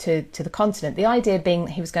to the continent. The idea being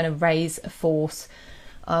that he was going to raise a force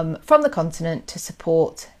from the continent to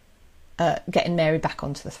support getting Mary back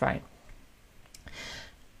onto the throne.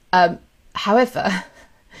 However,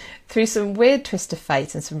 through some weird twist of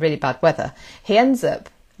fate and some really bad weather, he ends up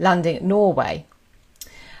landing at Norway.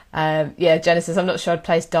 Genesis, I'm not sure I'd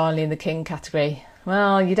place Darnley in the king category.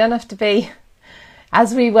 Well, you don't have to be,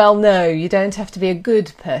 as we well know, you don't have to be a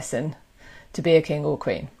good person to be a king or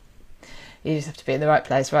queen. You just have to be in the right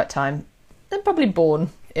place, right time, and probably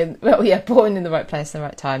born in the right place, in the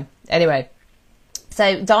right time. Anyway,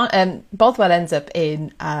 so Bothwell ends up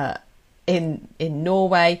in in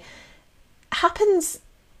Norway. Happens,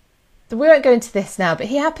 we won't go into this now, but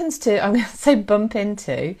he happens to, I'm going to say, bump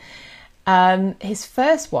into his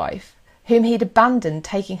first wife, whom he'd abandoned,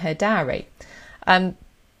 taking her dowry. So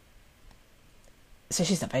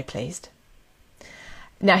she's not very pleased.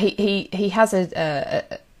 Now he has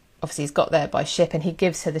obviously he's got there by ship, and he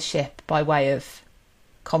gives her the ship by way of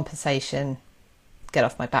compensation, get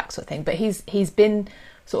off my back sort of thing. But he's been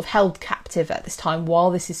sort of held captive at this time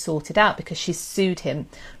while this is sorted out, because she's sued him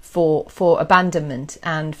for abandonment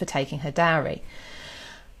and for taking her dowry.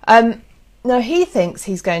 Now he thinks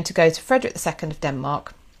he's going to go to Frederick II of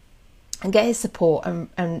Denmark and get his support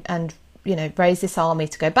and you know, raise this army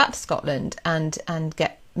to go back to Scotland and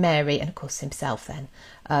get Mary, and of course himself then,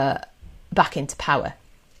 back into power.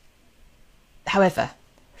 However,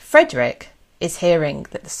 Frederick is hearing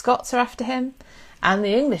that the Scots are after him and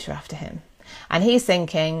the English are after him, and he's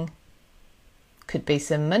thinking, could be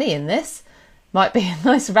some money in this, might be a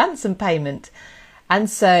nice ransom payment, and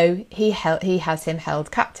so he has him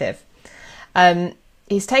held captive.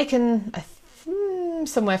 He's taken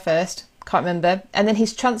somewhere first, can't remember, and then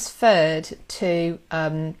he's transferred to,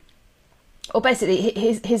 or basically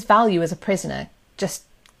his value as a prisoner just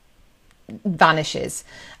vanishes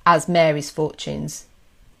as Mary's fortunes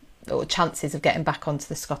or chances of getting back onto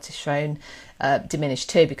the Scottish throne diminish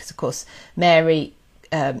too, because of course Mary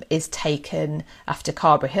is taken after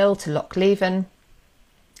Carber Hill to Loch Leven.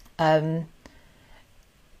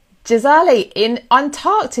 Jazali in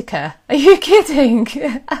Antarctica, are you kidding?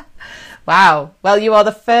 Wow, well, you are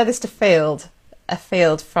the furthest afield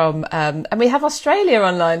from, and we have Australia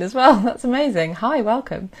online as well. That's amazing. Hi,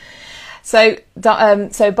 welcome. So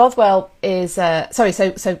Bothwell is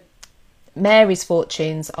so Mary's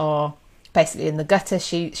fortunes are basically in the gutter.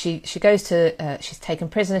 She goes to she's taken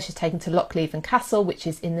prisoner. She's taken to Loch Leven Castle, which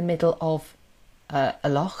is in the middle of a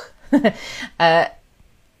loch,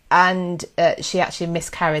 and she actually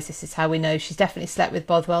miscarries. This is how we know she's definitely slept with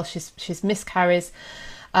Bothwell. She's miscarries.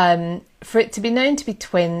 For it to be known to be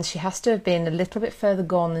twins, she has to have been a little bit further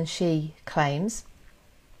gone than she claims.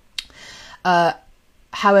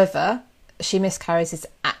 However, she miscarries,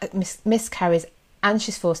 and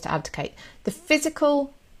she's forced to abdicate. The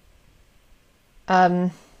physical,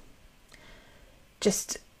 what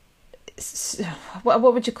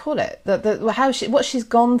would you call it? What she's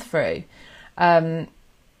gone through, to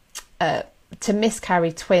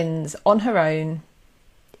miscarry twins on her own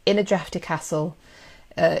in a drafty castle.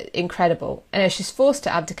 Incredible. Anyway, she's forced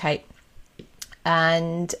to abdicate,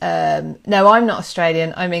 and no, I'm not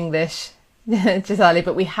Australian, I'm English, Jazali,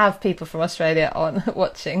 but we have people from Australia on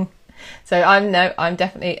watching, so I'm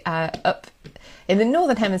definitely up in the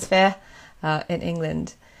Northern Hemisphere, in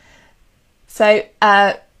England. So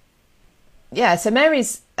so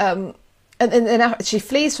Mary's and she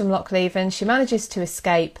flees from Loch Leven. She manages to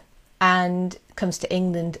escape and comes to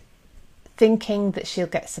England, thinking that she'll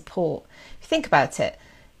get support. If you think about it,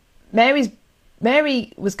 Mary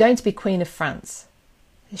was going to be Queen of France.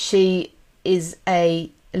 She is a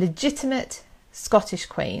legitimate Scottish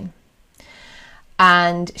queen,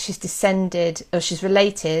 and she's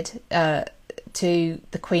related to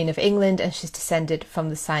the Queen of England, and she's descended from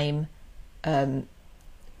the same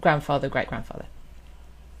great-grandfather.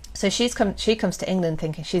 So she comes to England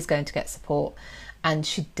thinking she's going to get support, and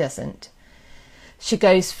she doesn't. She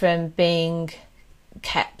goes from being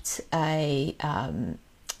kept an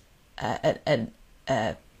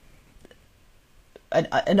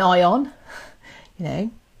eye on, you know,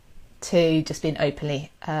 to just being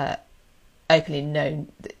openly known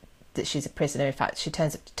that she's a prisoner. In fact, she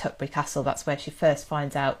turns up to Tutbury Castle. That's where she first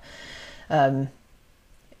finds out that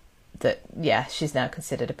she's now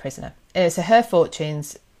considered a prisoner. So her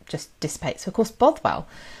fortunes just dissipate. So of course Bothwell,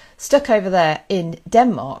 stuck over there in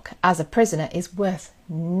Denmark as a prisoner, is worth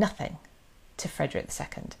nothing to Frederick II.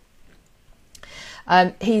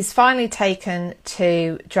 He's finally taken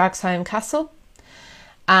to Dragsholm Castle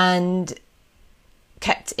and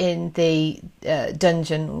kept in the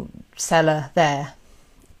dungeon cellar there.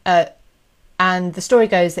 And the story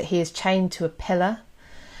goes that he is chained to a pillar,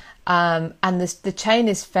 and the chain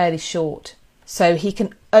is fairly short, so he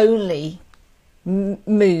can only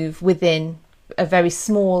move within a very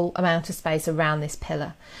small amount of space around this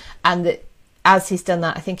pillar. And that as he's done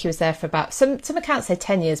that, I think he was there for about, some accounts say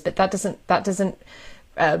 10 years, but that doesn't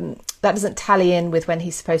tally in with when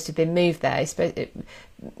he's supposed to have been moved there.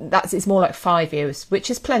 It's more like 5 years, which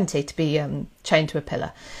is plenty to be chained to a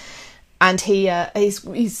pillar. And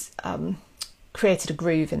he's created a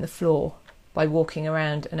groove in the floor by walking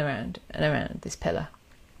around and around and around this pillar.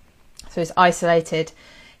 So he's isolated.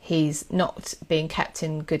 He's not being kept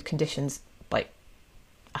in good conditions, like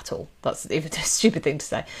at all. That's even a stupid thing to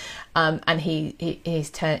say. And he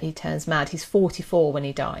turns mad. He's 44 when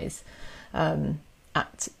he dies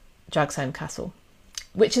at Dragsholm Castle,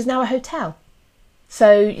 which is now a hotel.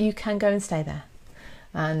 So you can go and stay there.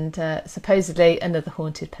 And supposedly another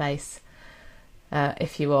haunted place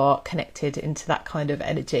if you are connected into that kind of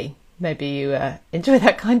energy. Maybe you enjoy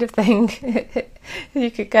that kind of thing. You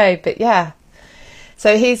could go. But yeah.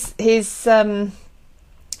 So his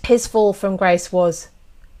fall from grace was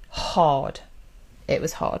hard. It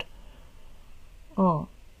was hard. Oh.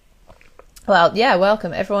 Well, yeah,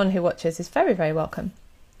 welcome. Everyone who watches is very, very welcome.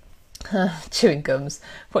 Chewing gums.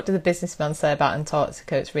 What did the businessman say about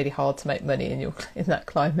Antarctica? It's really hard to make money in that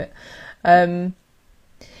climate.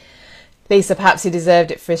 Lisa, perhaps he deserved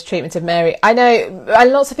it for his treatment of Mary. I know,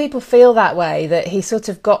 and lots of people feel that way, that he sort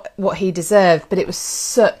of got what he deserved, but it was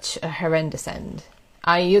such a horrendous end.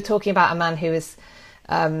 You're talking about a man who was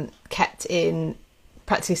kept in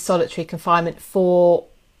practically solitary confinement for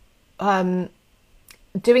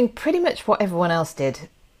doing pretty much what everyone else did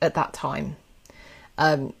at that time.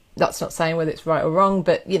 That's not saying whether it's right or wrong,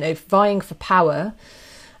 but, you know, vying for power.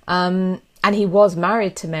 And he was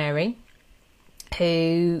married to Mary,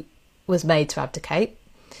 who was made to abdicate.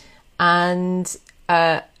 And,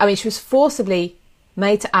 she was forcibly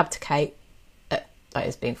made to abdicate, that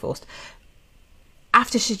is being forced,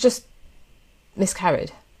 after she just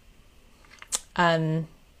miscarried.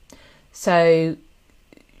 So,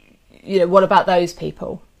 you know, what about those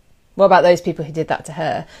people? What about those people who did that to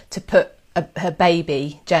her, to put her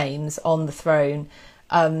baby, James, on the throne?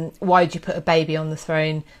 Why did you put a baby on the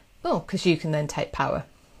throne? Well, because you can then take power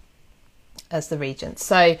as the regent.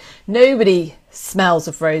 So nobody smells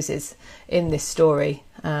of roses in this story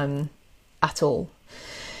at all.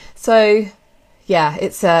 So yeah,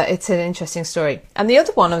 it's an interesting story. And the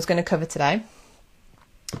other one I was going to cover today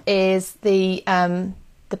is the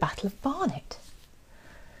Battle of Barnet.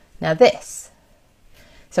 Now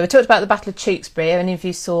so we talked about the Battle of Tewkesbury. Any of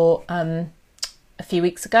you saw a few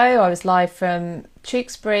weeks ago, I was live from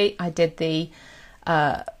Tewkesbury. I did the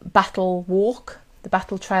battle walk, the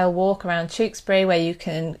battle trail walk around Tewkesbury, where you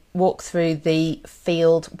can walk through the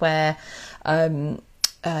field where the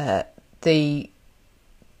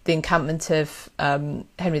encampment of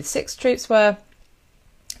Henry VI's troops were.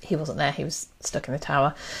 He wasn't there; he was stuck in the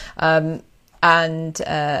tower, and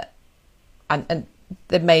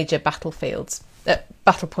the major battlefields,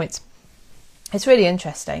 battle points. It's really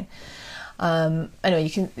interesting. Anyway,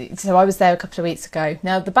 so I was there a couple of weeks ago.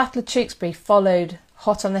 Now, the Battle of Tewkesbury followed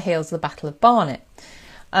hot on the heels of the Battle of Barnet.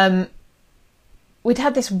 We'd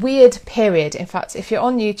had this weird period. In fact, if you're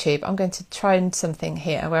on YouTube, I'm going to try something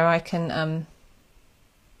here where I can.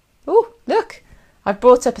 Oh, look! I've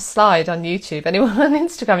brought up a slide on YouTube. Anyone on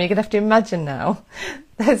Instagram, you're going to have to imagine now.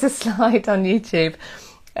 There's a slide on YouTube.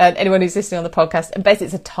 Anyone who's listening on the podcast, and basically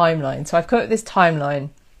it's a timeline. So I've come up with this timeline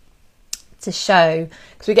to show,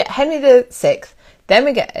 because we get Henry VI, then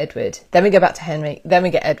we get Edward, then we go back to Henry, then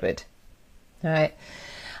we get Edward. All right.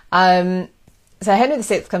 So Henry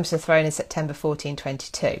VI comes to the throne in September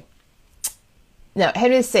 1422. Now,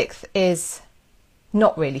 Henry VI is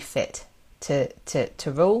not really fit to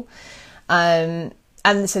rule. And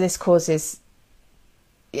so this causes,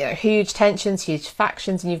 you know, huge tensions, huge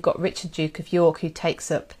factions, and you've got Richard, Duke of York, who takes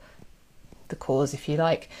up the cause, if you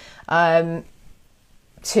like,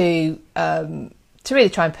 to really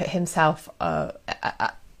try and put himself to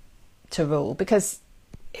rule, because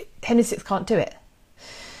Henry VI can't do it.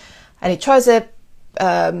 And he tries a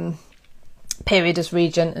period as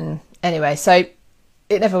regent, and anyway, so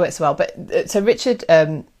it never works well. But so Richard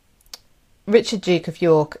Duke of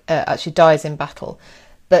York actually dies in battle,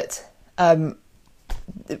 but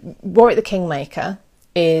Warwick the Kingmaker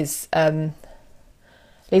is, Lisa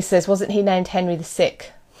says, wasn't he named Henry the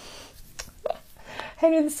Sick?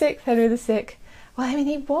 Henry the Sick. Well, I mean,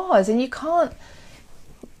 he was, and you can't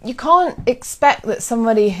expect that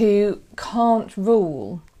somebody who can't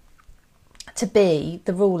rule to be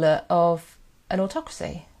the ruler of an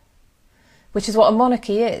autocracy, which is what a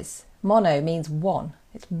monarchy is. Mono means one.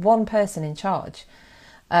 It's one person in charge.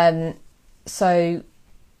 So,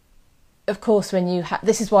 of course, when you have,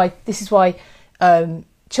 this is why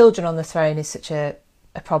children on the throne is such a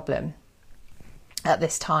problem at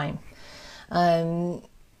this time.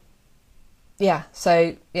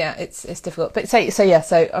 It's difficult. But so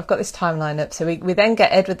I've got this timeline up. So we then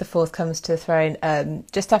get Edward IV comes to the throne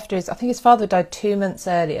just after I think his father died 2 months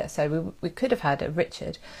earlier. So we could have had a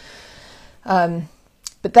Richard. But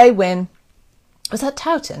they win. Was that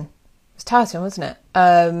Towton? It was Towton, wasn't it?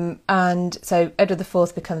 And so Edward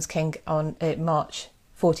IV becomes king on March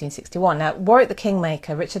 1461. Now, Warwick the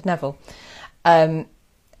Kingmaker, Richard Neville,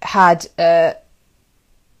 had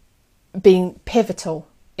been pivotal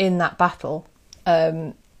in that battle.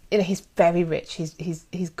 He's very rich.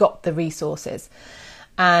 He's got the resources,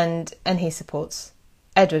 and he supports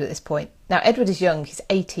Edward at this point. Now Edward is young. He's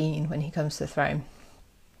 18 when he comes to the throne,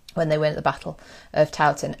 when they win at the Battle of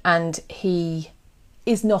Towton, and he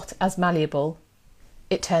is not as malleable,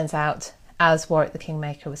 it turns out, as Warwick the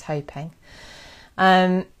Kingmaker was hoping.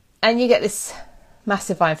 And you get this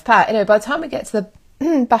massive vying for power. By the time we get to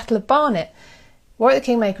the Battle of Barnet, Warwick the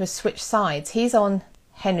Kingmaker has switched sides. He's on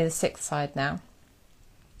Henry VI's side now.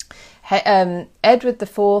 Edward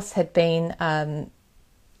IV had been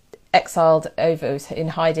exiled over, in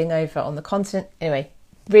hiding over on the continent. Anyway,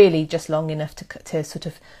 really just long enough to sort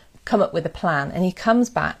of come up with a plan. And he comes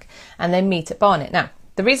back and they meet at Barnet. Now,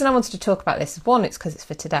 the reason I wanted to talk about this is, one, it's because it's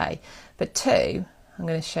for today. But two, I'm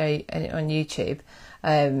going to show you on YouTube.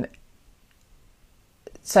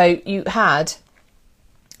 So you had,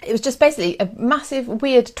 it was just basically a massive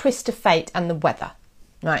weird twist of fate and the weather,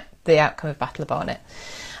 right? The outcome of Battle of Barnet.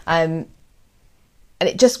 And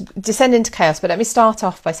it just descended into chaos. But let me start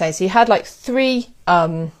off by saying, so you had like 3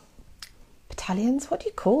 battalions. What do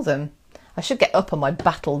you call them? I should get up on my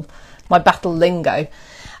battle lingo.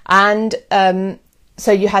 And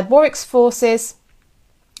so you had Warwick's forces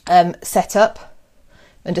set up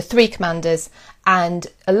under 3 commanders, and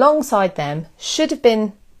alongside them, should have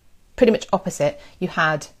been pretty much opposite, you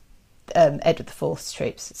had Edward IV's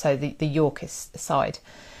troops, so the Yorkist side.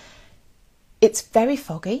 It's very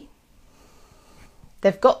foggy.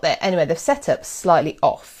 They've got there, anyway, they've set up slightly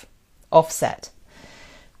offset.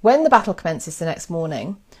 When the battle commences the next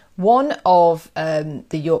morning, one of the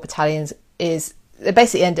York battalions they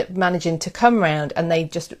basically end up managing to come round, and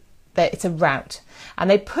it's a rout, and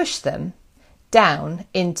they push them down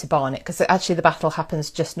into Barnet, because actually the battle happens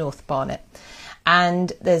just north of Barnet,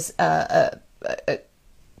 and there's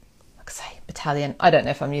battalion, I don't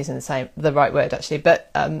know if I'm using the right word actually, but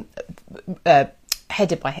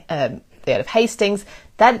headed by the Earl of Hastings.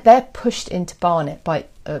 They're pushed into Barnet by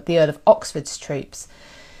the Earl of Oxford's troops.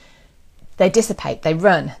 They dissipate, they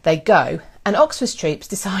run, they go, and Oxford's troops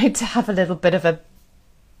decide to have a little bit of a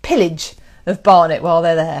pillage of Barnet while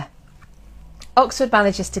they're there. Oxford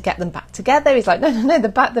manages to get them back together. He's like, no, the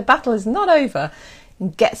battle is not over,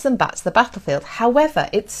 and gets them back to the battlefield. However,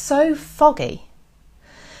 it's so foggy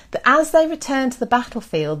that as they return to the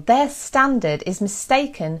battlefield, their standard is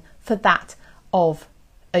mistaken for that of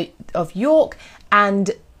York,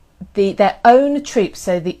 and their own troops,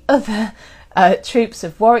 so the other troops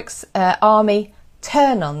of Warwick's army,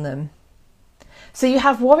 turn on them. So you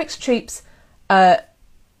have Warwick's troops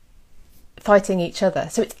fighting each other.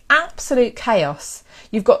 So it's absolute chaos.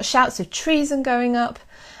 You've got shouts of treason going up,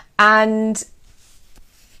 and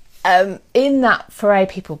in that foray,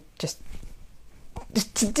 people just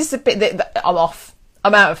disappear. I'm off.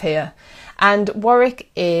 I'm out of here. And Warwick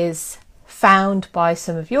is found by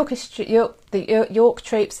some of the York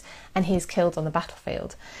troops, and he's killed on the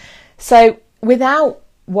battlefield. So without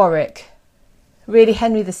Warwick, really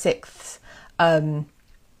Henry VI's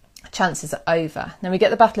chances are over. Now we get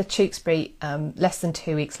the Battle of Tewkesbury less than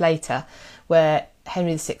 2 weeks later, where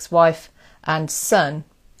Henry VI's wife and son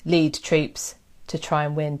lead troops to try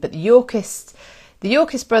and win. But the Yorkist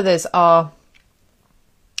brothers are,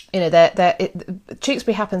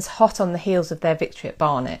 Tewkesbury happens hot on the heels of their victory at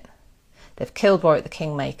Barnet. They've killed Warwick the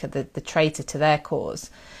Kingmaker, the traitor to their cause,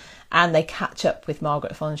 and they catch up with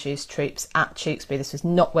Margaret of Anjou's troops at Tewkesbury. This was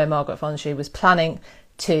not where Margaret of Anjou was planning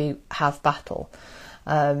to have battle.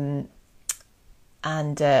 Anyway,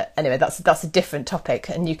 that's a different topic,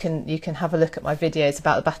 and you can have a look at my videos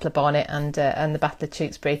about the Battle of Barnet and the Battle of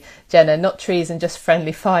Tewkesbury. Jenna, not treason, just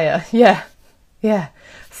friendly fire. Yeah,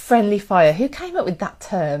 friendly fire. Who came up with that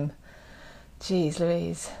term? Jeez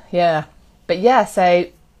Louise. Yeah, but yeah. So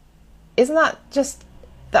isn't that just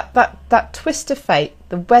that twist of fate?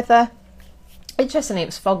 The weather. Interestingly, it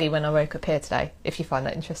was foggy when I woke up here today. If you find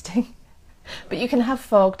that interesting. But you can have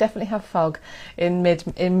fog, definitely have fog in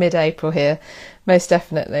mid-April here, most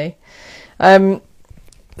definitely.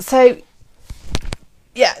 So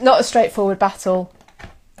yeah, not a straightforward battle,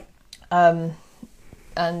 an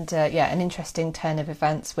interesting turn of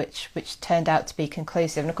events which turned out to be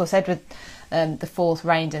conclusive. And of course, Edward IV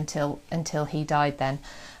reigned until he died then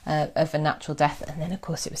of a natural death, and then of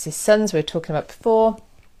course it was his sons we were talking about before,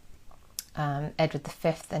 Edward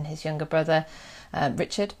V and his younger brother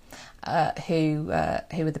Richard, who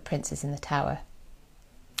were the princes in the Tower.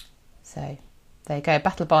 So there you go,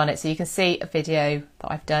 Battle of Barnet. So you can see a video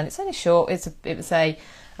that I've done. It's only short. It was a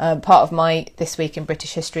part of my This Week in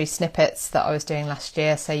British History snippets that I was doing last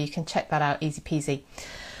year, so you can check that out, easy peasy.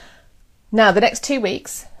 Now the next 2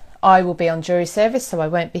 weeks I will be on jury service, so I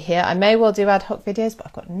won't be here. I may well do ad hoc videos, but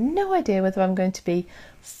I've got no idea whether I'm going to be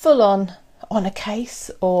full on a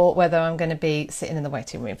case or whether I'm going to be sitting in the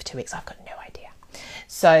waiting room for 2 weeks. I've got no idea.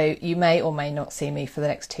 So you may or may not see me for the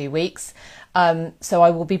next 2 weeks. So I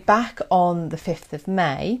will be back on the 5th of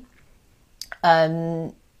May.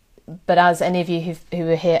 But as any of you who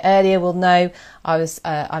were here earlier will know,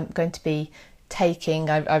 I'm going to be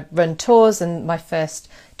I run tours, and my first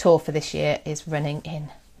tour for this year is running in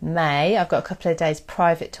May. I've got a couple of days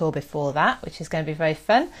private tour before that, which is going to be very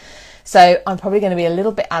fun. So I'm probably going to be a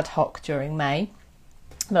little bit ad hoc during May,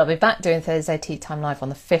 but I'll be back doing Thursday Tea Time Live on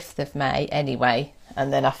the 5th of May anyway.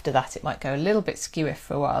 And then after that, it might go a little bit skewish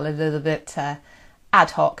for a while, a little bit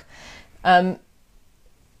ad hoc.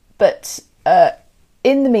 But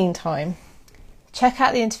in the meantime, check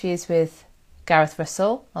out the interviews with Gareth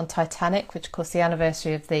Russell on Titanic, which of course the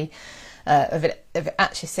anniversary of of it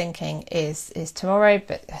actually sinking is tomorrow,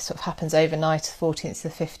 but it sort of happens overnight, 14th to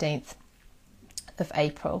the 15th of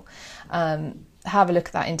April. Have a look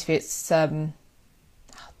at that interview. It's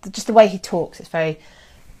just the way he talks. It's very,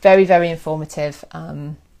 very, very informative,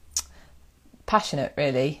 passionate,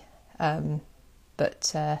 really,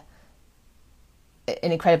 but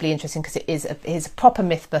incredibly interesting because he's a proper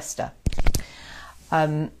myth buster.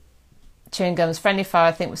 Chewing gum's friendly fire,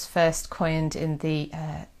 I think, was first coined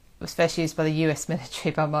was first used by the US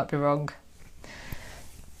military, but I might be wrong.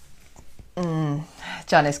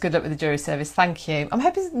 Janice, good luck with the jury service. Thank you. I'm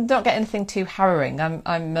hoping to not get anything too harrowing. I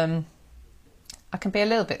can be a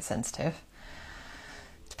little bit sensitive.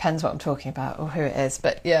 Depends what I'm talking about or who it is,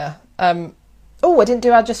 but yeah. Oh, I didn't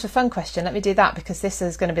do our just for fun question. Let me do that because this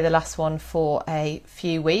is going to be the last one for a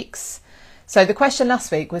few weeks. So the question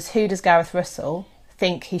last week was, who does Gareth Russell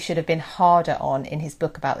think he should have been harder on in his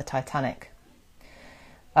book about the Titanic?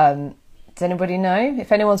 Does anybody know?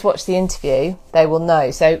 If anyone's watched the interview, they will know.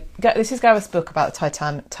 So this is Gareth's book about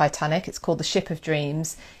the Titanic. It's called The Ship of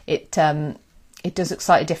Dreams. It does look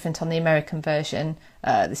slightly different on the American version.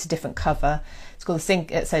 This is a different cover. It's called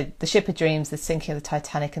The Ship of Dreams, The Sinking of the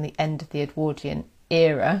Titanic and the End of the Edwardian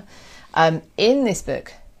Era. In this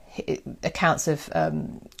book, accounts of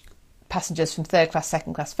passengers from third class,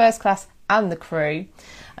 second class, first class, and the crew.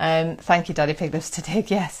 Thank you, Daddy Pig Loves to Dig.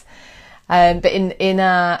 Yes, but in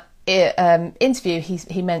our interview,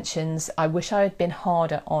 he mentions, "I wish I had been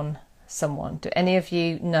harder on someone." Do any of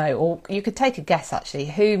you know, or you could take a guess actually,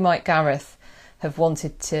 who might Gareth have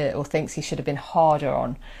wanted to, or thinks he should have been harder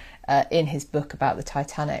on in his book about the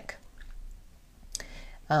Titanic?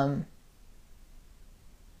 I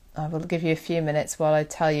will give you a few minutes while I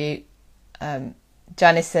tell you.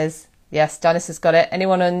 Janice says, yes, Janice has got it.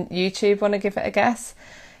 Anyone on YouTube want to give it a guess?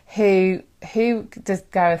 Who does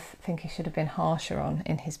Gareth think he should have been harsher on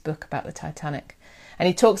in his book about the Titanic? And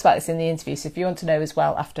he talks about this in the interview, so if you want to know as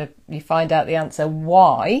well, after you find out the answer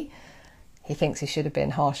why he thinks he should have been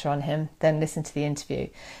harsher on him, then listen to the interview.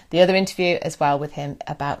 The other interview as well with him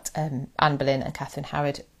about Anne Boleyn and Catherine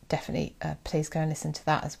Howard, definitely please go and listen to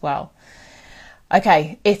that as well.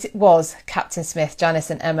 Okay, it was Captain Smith. Janice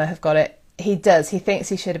and Emma have got it. He thinks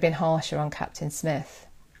he should have been harsher on Captain Smith.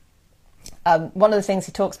 One of the things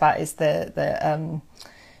he talks about is the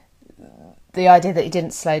idea that he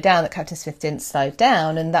didn't slow down, that Captain Smith didn't slow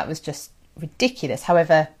down, and that was just ridiculous.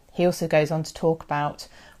 However, he also goes on to talk about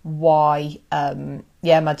why,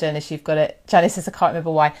 my Janice, you've got it. Janice says, I can't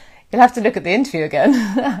remember why. You'll have to look at the interview again.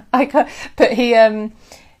 I can't, but he,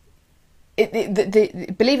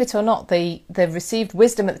 believe it or not, the received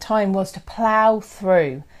wisdom at the time was to plough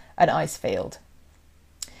through an ice field.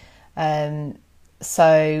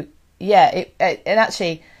 So yeah, and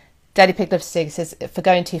actually, Daddy Pig Loves to Dig says, for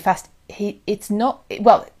going too fast,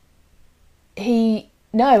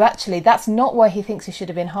 actually, that's not why he thinks he should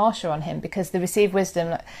have been harsher on him, because the received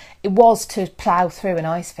wisdom, it was to plough through an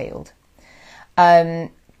ice field. I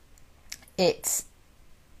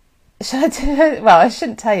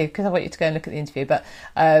shouldn't tell you because I want you to go and look at the interview, but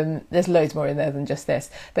there's loads more in there than just this.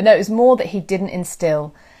 But no, it was more that he didn't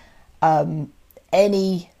instill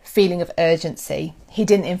any feeling of urgency. He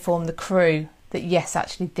didn't inform the crew that, yes,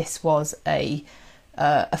 actually this was a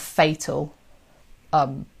fatal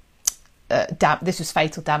this was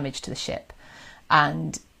fatal damage to the ship,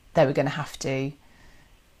 and they were going to have to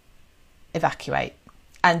evacuate.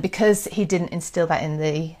 And because he didn't instill that in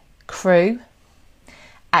the crew,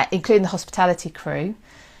 including the hospitality crew,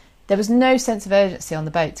 there was no sense of urgency on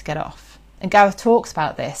the boat to get off. And Gareth talks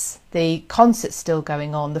about this. The concert's still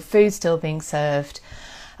going on, the food's still being served.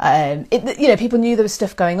 People knew there was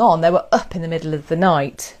stuff going on. They were up in the middle of the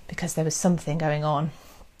night because there was something going on.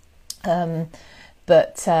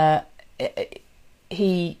 But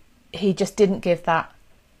he just didn't give that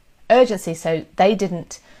urgency. So they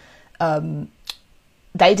didn't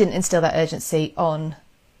instill that urgency on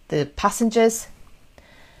the passengers,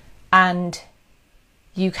 and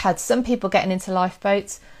you had some people getting into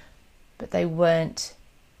lifeboats, but they weren't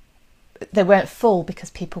full because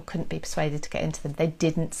people couldn't be persuaded to get into them. They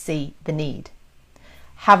didn't see the need.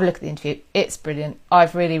 Have a look at the interview. It's brilliant.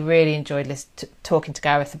 I've really, really enjoyed talking to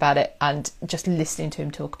Gareth about it and just listening to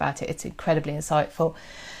him talk about it. It's incredibly insightful.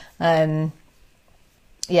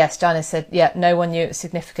 Yes, Janice said, yeah, no one knew it was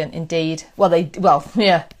significant. Indeed.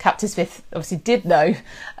 Captain Smith obviously did know.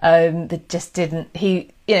 But just didn't.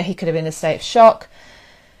 He could have been in a state of shock.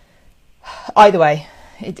 Either way,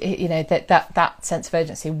 that sense of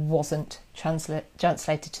urgency wasn't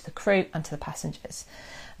translated to the crew and to the passengers.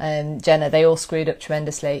 Jenna, they all screwed up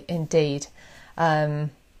tremendously, indeed.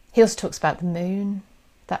 He also talks about the moon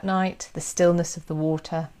that night, the stillness of the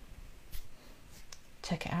water.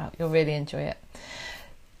 Check it out, you'll really enjoy it.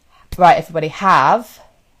 Right, everybody, have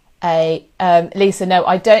a... Lisa, no,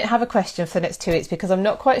 I don't have a question for the next 2 weeks because I'm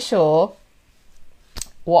not quite sure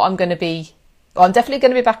what I'm going to be... Well, I'm definitely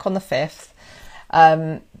going to be back on the 5th,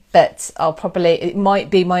 but it might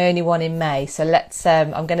be my only one in May, so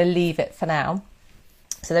I'm going to leave it for now.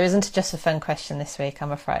 So there isn't a just for fun question this week,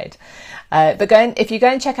 I'm afraid. But if you go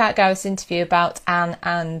and check out Gareth's interview about Anne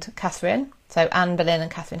and Catherine, so Anne Boleyn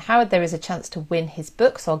and Catherine Howard, there is a chance to win his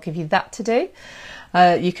book, so I'll give you that to do.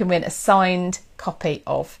 You can win a signed copy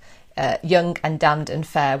of Young and Damned and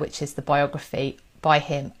Fair, which is the biography by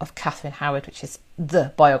him of Catherine Howard, which is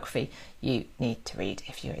the biography you need to read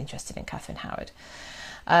if you're interested in Catherine Howard.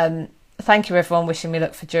 Thank you, everyone. Wishing me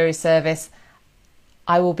luck for jury service.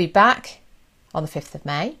 I will be back on the 5th of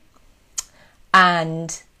May.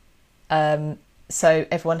 And so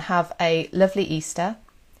everyone have a lovely Easter,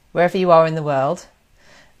 wherever you are in the world.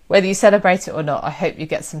 Whether you celebrate it or not, I hope you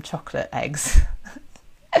get some chocolate eggs.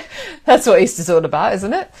 That's what Easter's all about,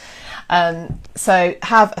 isn't it? So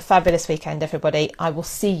have a fabulous weekend, everybody. I will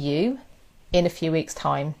see you in a few weeks'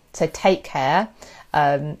 time. So take care.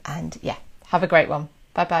 And yeah, have a great one.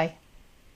 Bye-bye.